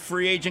 2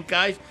 free agent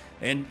guys.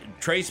 And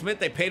Trey Smith,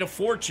 they paid a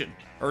fortune.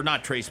 Or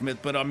not Trey Smith,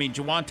 but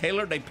Jawan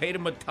Taylor, they paid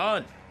him a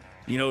ton,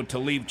 to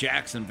leave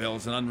Jacksonville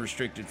as an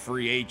unrestricted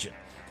free agent.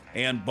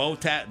 And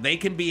both they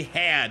can be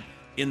had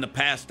in the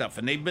pass stuff.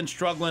 And they've been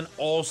struggling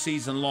all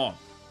season long.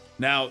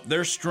 Now,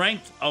 their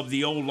strength of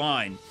the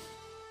O-line,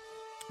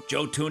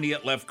 Joe Thuney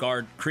at left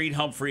guard, Creed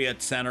Humphrey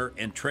at center,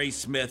 and Trey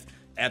Smith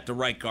at the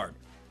right guard.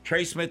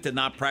 Trey Smith did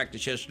not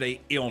practice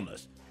yesterday,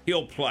 illness.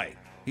 He'll play.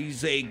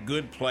 He's a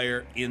good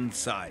player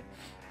inside.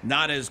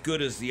 Not as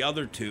good as the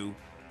other two,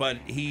 but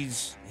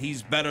he's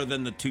better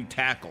than the two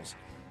tackles.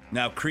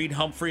 Now, Creed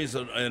Humphrey is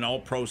an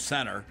all-pro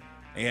center,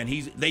 and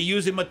they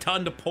use him a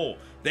ton to pull.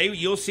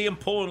 You'll see him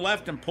pulling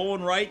left and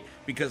pulling right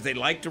because they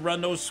like to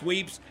run those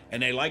sweeps,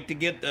 and they like to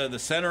get the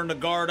center and the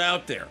guard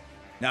out there.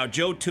 Now,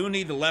 Joe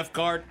Thuney, the left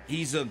guard,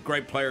 he's a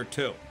great player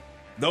too.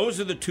 Those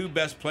are the two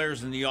best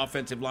players in the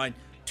offensive line.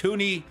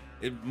 Thuney,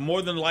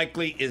 more than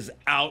likely, is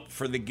out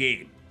for the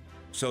game.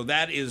 So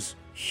that is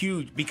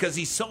huge because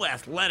he's so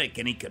athletic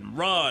and he can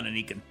run and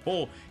he can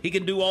pull. He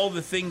can do all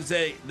the things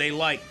they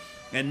like.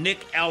 And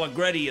Nick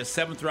Allegretti, a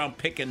 7th-round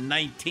pick in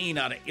 19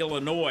 out of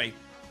Illinois,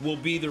 will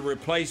be the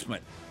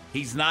replacement.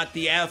 He's not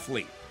the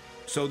athlete.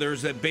 So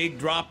there's a big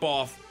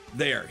drop-off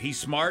there. He's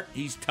smart.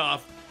 He's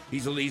tough.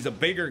 He's a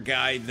bigger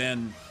guy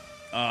than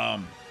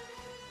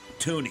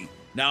Thuney.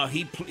 Now,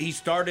 he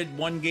started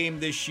one game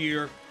this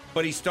year,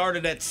 but he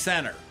started at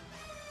center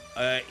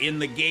in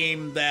the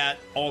game that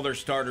all their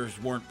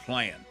starters weren't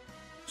playing.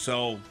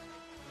 So,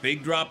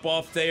 big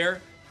drop-off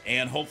there,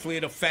 and hopefully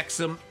it affects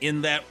them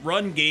in that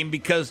run game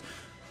because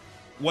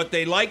what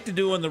they like to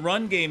do in the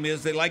run game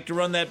is they like to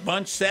run that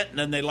bunch set, and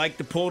then they like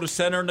to pull the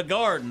center and the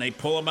guard, and they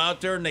pull them out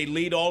there, and they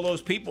lead all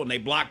those people, and they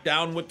block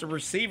down with the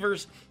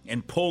receivers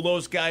and pull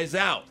those guys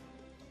out.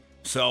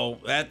 So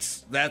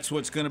that's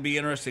what's going to be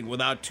interesting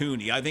without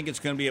Thuney. I think it's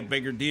going to be a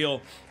bigger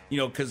deal,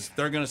 because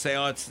they're going to say,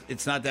 oh,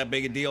 it's not that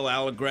big a deal.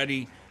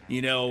 Allegretti,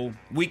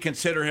 we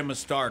consider him a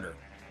starter.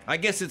 I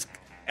guess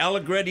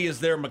Allegretti is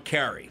their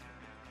McCarry.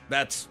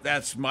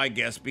 That's my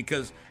guess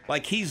because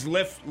he's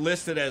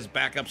listed as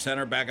backup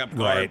center, backup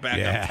guard,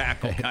 backup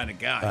tackle kind of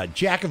guy.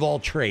 Jack of all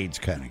trades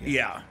kind of guy.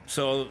 Yeah,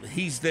 so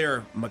he's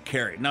their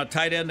McCarry. Now,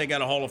 tight end, they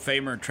got a Hall of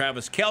Famer in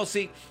Travis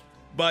Kelce,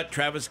 but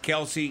Travis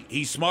Kelce,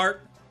 he's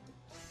smart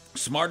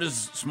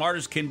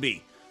as can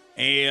be.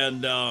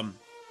 And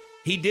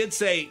he did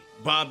say,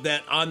 Bob,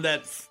 that on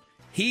that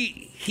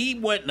he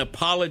went and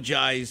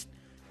apologized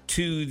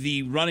to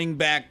the running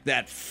back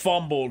that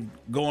fumbled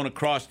going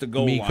across the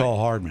goal line. Mecole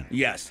Hardman.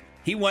 Yes.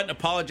 He went and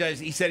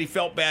apologized. He said he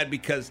felt bad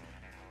because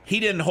he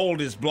didn't hold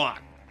his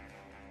block.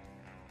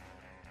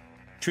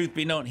 Truth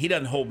be known, he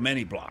doesn't hold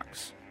many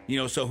blocks.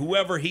 So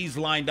whoever he's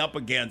lined up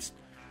against,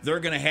 they're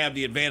going to have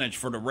the advantage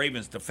for the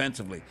Ravens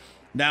defensively.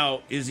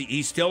 Now,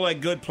 he's still a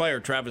good player,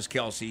 Travis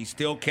Kelce. He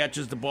still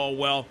catches the ball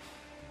well,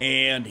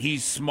 and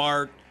he's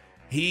smart.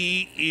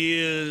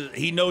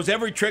 He knows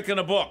every trick in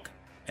a book.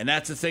 And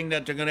that's the thing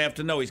that they're going to have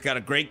to know. He's got a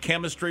great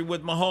chemistry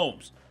with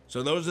Mahomes.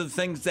 So those are the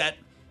things that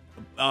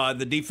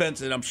the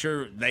defense, and I'm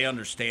sure they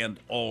understand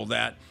all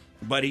that.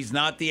 But he's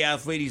not the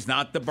athlete. He's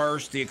not the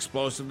burst, the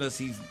explosiveness.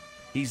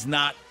 He's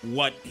not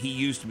what he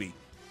used to be.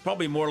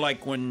 Probably more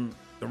like when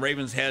the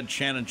Ravens had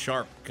Shannon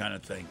Sharp kind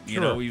of thing.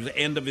 Sure. He's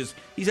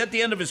at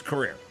the end of his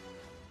career.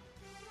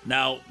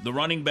 Now, the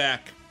running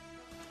back,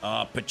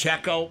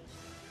 Pacheco's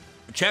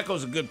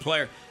a good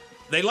player.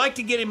 They like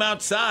to get him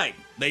outside.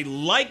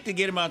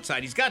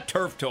 He's got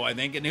turf toe, I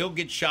think, and he'll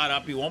get shot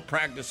up. He won't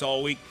practice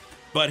all week,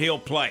 but he'll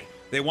play.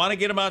 They want to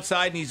get him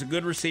outside, and he's a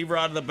good receiver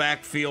out of the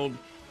backfield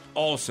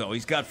also.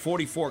 He's got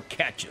 44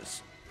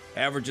 catches,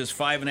 averages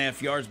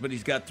 5.5 yards, but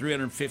he's got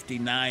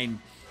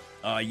 359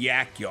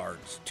 yak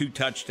yards, 2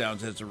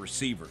 touchdowns as a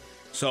receiver.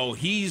 So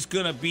he's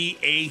going to be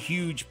a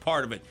huge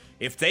part of it.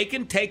 If they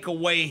can take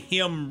away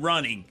him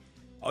running,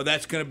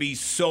 that's going to be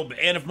so bad.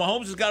 And if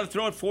Mahomes has got to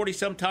throw it 40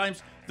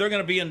 sometimes, they're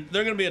going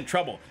to be in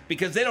trouble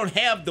because they don't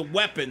have the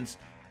weapons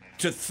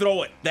to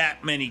throw it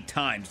that many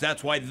times.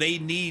 That's why they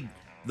need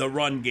the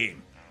run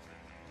game.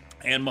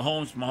 And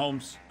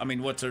Mahomes, I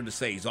mean, what's there to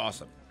say? He's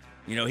awesome.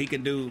 He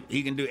can do,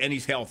 and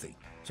he's healthy,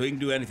 so he can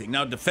do anything.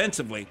 Now,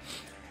 defensively,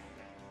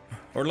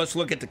 or let's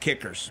look at the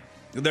kickers.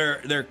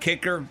 Their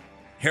kicker,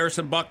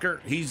 Harrison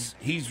Butker,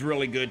 he's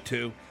really good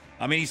too.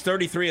 I mean, he's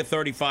 33 of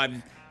 35,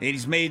 and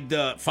he's made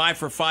 5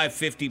 for 5,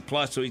 50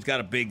 plus, so he's got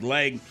a big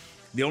leg.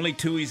 The only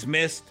 2 he's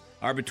missed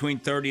are between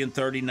 30 and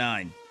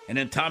 39. And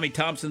then Tommy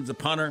Thompson's the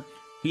punter.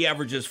 He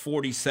averages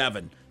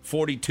 47,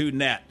 42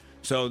 net.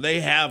 So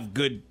they have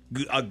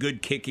a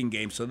good kicking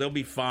game. So they'll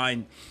be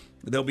fine.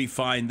 They'll be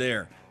fine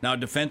there. Now,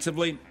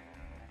 defensively,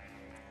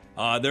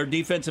 their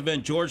defensive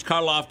end, George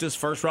Karlaftis,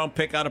 first-round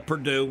pick out of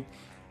Purdue.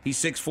 He's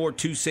 6'4",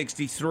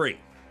 263.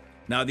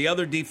 Now, the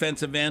other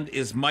defensive end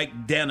is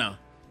Mike Denna,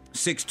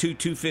 6'2",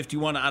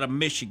 251 out of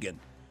Michigan.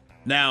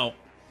 Now,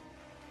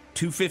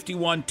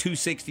 251,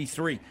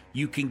 263.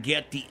 You can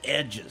get the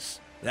edges.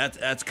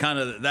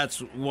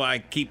 That's why I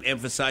keep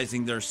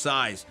emphasizing their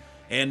size.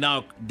 And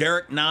now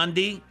Derek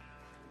Nandi,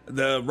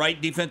 the right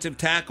defensive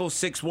tackle,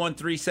 6'1",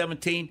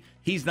 317.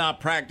 He's not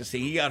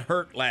practicing. He got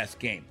hurt last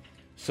game.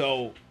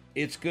 So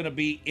it's going to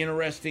be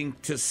interesting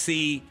to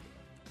see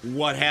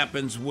what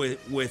happens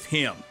with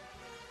him.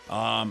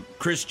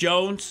 Chris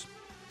Jones,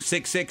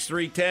 6'6",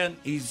 310.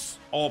 He's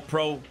all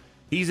pro.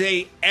 He's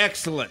a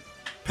excellent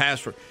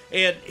passer.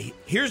 And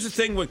here's the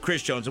thing with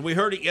Chris Jones, and we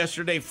heard it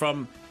yesterday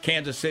from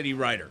Kansas City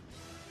writer,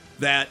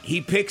 that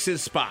he picks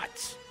his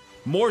spots.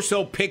 more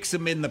so picks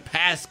him in the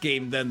pass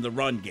game than the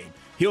run game.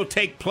 He'll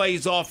take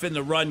plays off in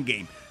the run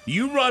game.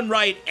 You run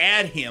right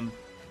at him,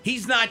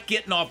 he's not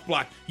getting off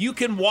block. You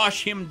can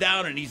wash him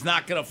down, and he's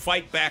not going to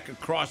fight back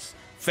across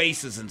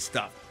faces and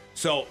stuff.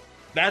 So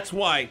that's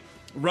why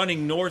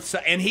running north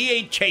side, and he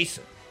ain't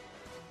chasing.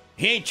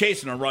 He ain't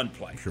chasing a run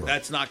play. Sure.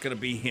 That's not going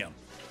to be him.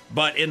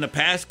 But in the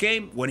pass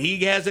game, when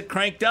he has it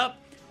cranked up,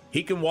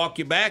 he can walk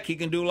you back. He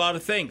can do a lot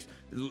of things.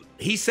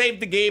 He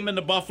saved the game in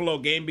the Buffalo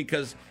game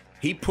because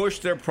he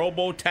pushed their Pro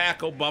Bowl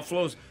tackle,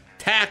 Buffalo's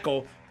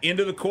tackle,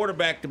 into the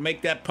quarterback to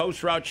make that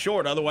post route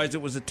short. Otherwise,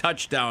 it was a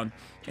touchdown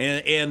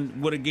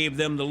and would have gave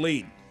them the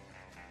lead.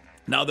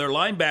 Now, their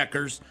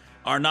linebackers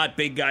are not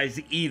big guys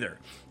either.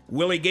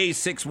 Willie Gay's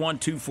 6'1",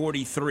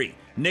 243.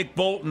 Nick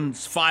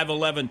Bolton's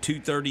 5'11",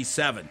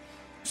 237.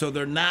 So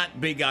they're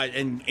not big guys.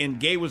 And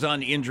Gay was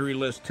on the injury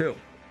list too.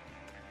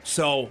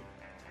 So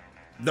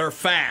they're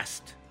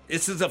fast.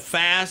 This is a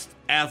fast,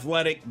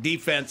 athletic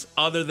defense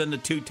other than the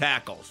two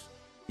tackles.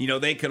 You know,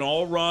 they can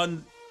all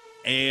run,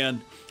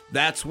 and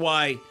that's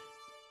why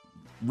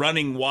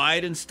running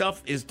wide and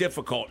stuff is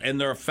difficult, and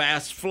they're a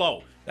fast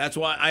flow. That's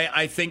why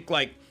I think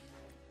like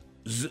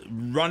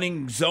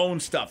running zone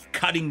stuff,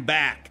 cutting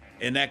back,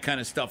 and that kind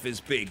of stuff is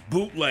big.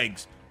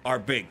 Bootlegs are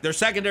big. Their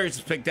secondary is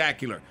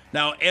spectacular.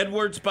 Now,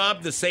 Edwards,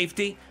 Bob, the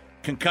safety,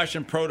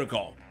 concussion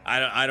protocol.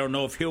 I don't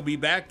know if he'll be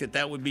back,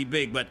 that would be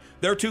big. But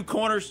they're two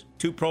corners,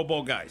 two Pro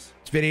Bowl guys.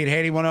 It's Vinny and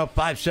Haney,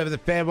 105.7 The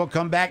Fan. We'll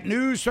come back.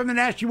 News from the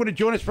National. You want to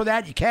join us for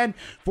that? You can.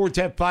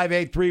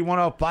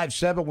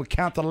 410-583-1057. We'll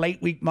count the late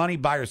week money,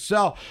 buy or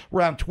sell,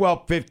 around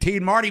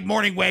 12:15. Marty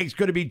Morningweg's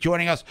going to be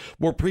joining us.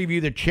 We'll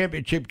preview the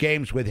championship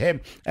games with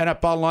him.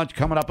 NFL lunch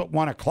coming up at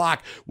 1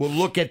 o'clock. We'll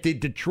look at the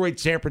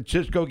Detroit-San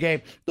Francisco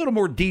game. A little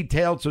more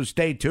detailed, so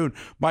stay tuned.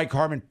 Mike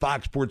Harmon,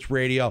 Fox Sports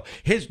Radio.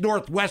 His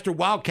Northwestern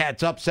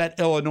Wildcats upset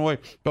Illinois,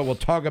 but we'll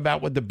talk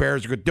about what the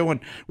Bears are doing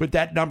with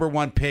that number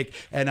one pick,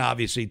 and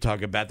obviously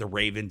talk about the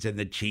Ravens and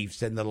the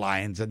Chiefs and the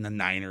Lions and the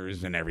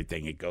Niners and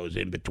everything that goes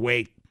in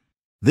between.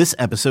 This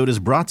episode is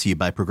brought to you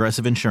by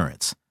Progressive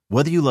Insurance.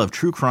 Whether you love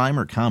true crime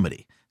or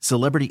comedy,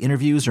 celebrity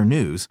interviews or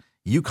news,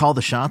 you call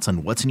the shots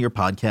on what's in your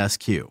podcast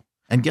queue.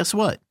 And guess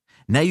what?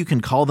 Now you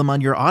can call them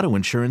on your auto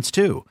insurance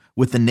too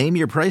with the Name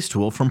Your Price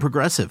tool from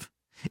Progressive.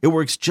 It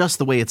works just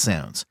the way it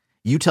sounds.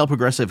 You tell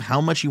Progressive how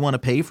much you want to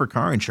pay for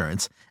car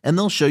insurance, and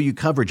they'll show you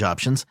coverage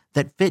options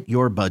that fit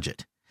your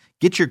budget.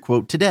 Get your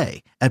quote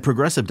today at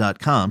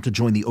Progressive.com to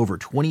join the over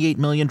 28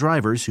 million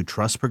drivers who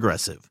trust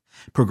Progressive.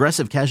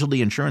 Progressive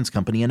Casualty Insurance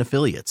Company and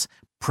Affiliates.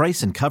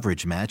 Price and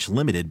coverage match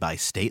limited by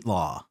state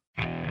law.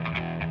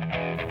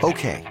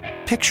 Okay,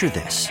 picture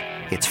this.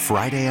 It's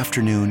Friday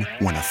afternoon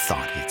when a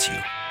thought hits you.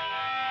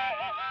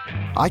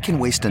 I can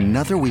waste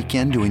another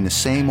weekend doing the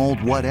same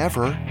old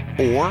whatever,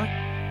 or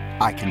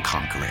I can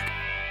conquer it.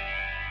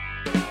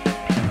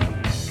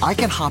 I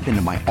can hop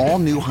into my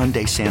all-new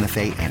Hyundai Santa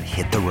Fe and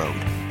hit the road.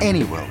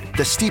 Any road.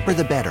 The steeper,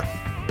 the better.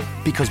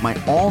 Because my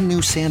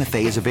all-new Santa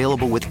Fe is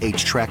available with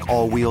H-Track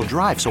all-wheel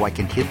drive, so I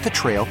can hit the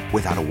trail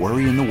without a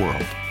worry in the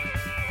world.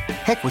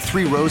 Heck, with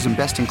 3 rows and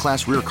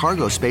best-in-class rear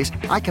cargo space,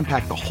 I can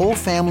pack the whole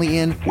family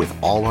in with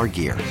all our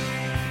gear.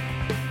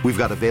 We've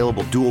got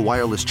available dual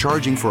wireless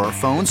charging for our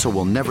phones, so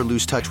we'll never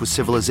lose touch with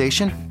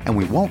civilization, and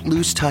we won't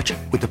lose touch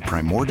with the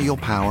primordial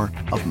power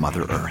of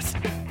Mother Earth.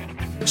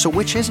 So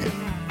which is it?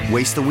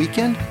 Waste the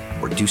weekend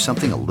or do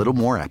something a little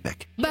more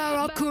epic?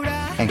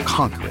 And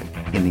conquer it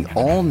in the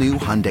all-new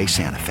Hyundai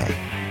Santa Fe.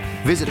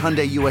 Visit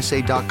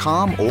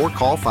HyundaiUSA.com or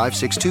call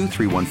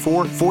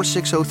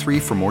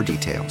 562-314-4603 for more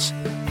details.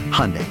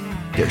 Hyundai,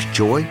 there's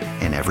joy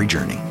in every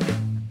journey.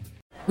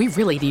 We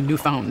really need new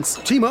phones.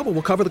 T-Mobile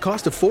will cover the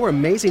cost of 4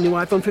 amazing new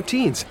iPhone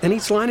 15s, and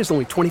each line is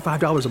only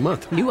 $25 a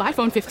month. New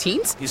iPhone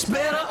 15s? It's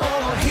better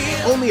over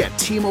here. Only at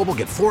T-Mobile,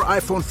 get 4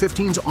 iPhone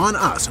 15s on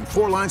us and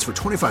 4 lines for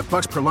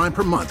 $25 per line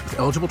per month with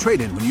eligible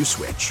trade-in when you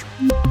switch.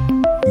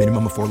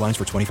 Minimum of 4 lines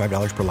for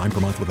 $25 per line per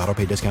month with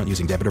autopay discount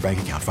using debit or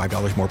bank account.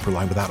 $5 more per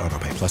line without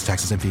autopay, plus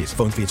taxes and fees.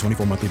 Phone fee at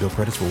 24 monthly bill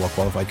credits for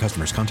well-qualified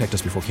customers. Contact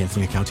us before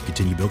canceling account to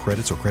continue bill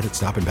credits or credit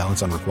stop and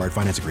balance on required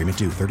finance agreement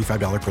due.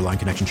 $35 per line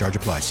connection charge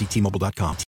applies. See T-Mobile.com.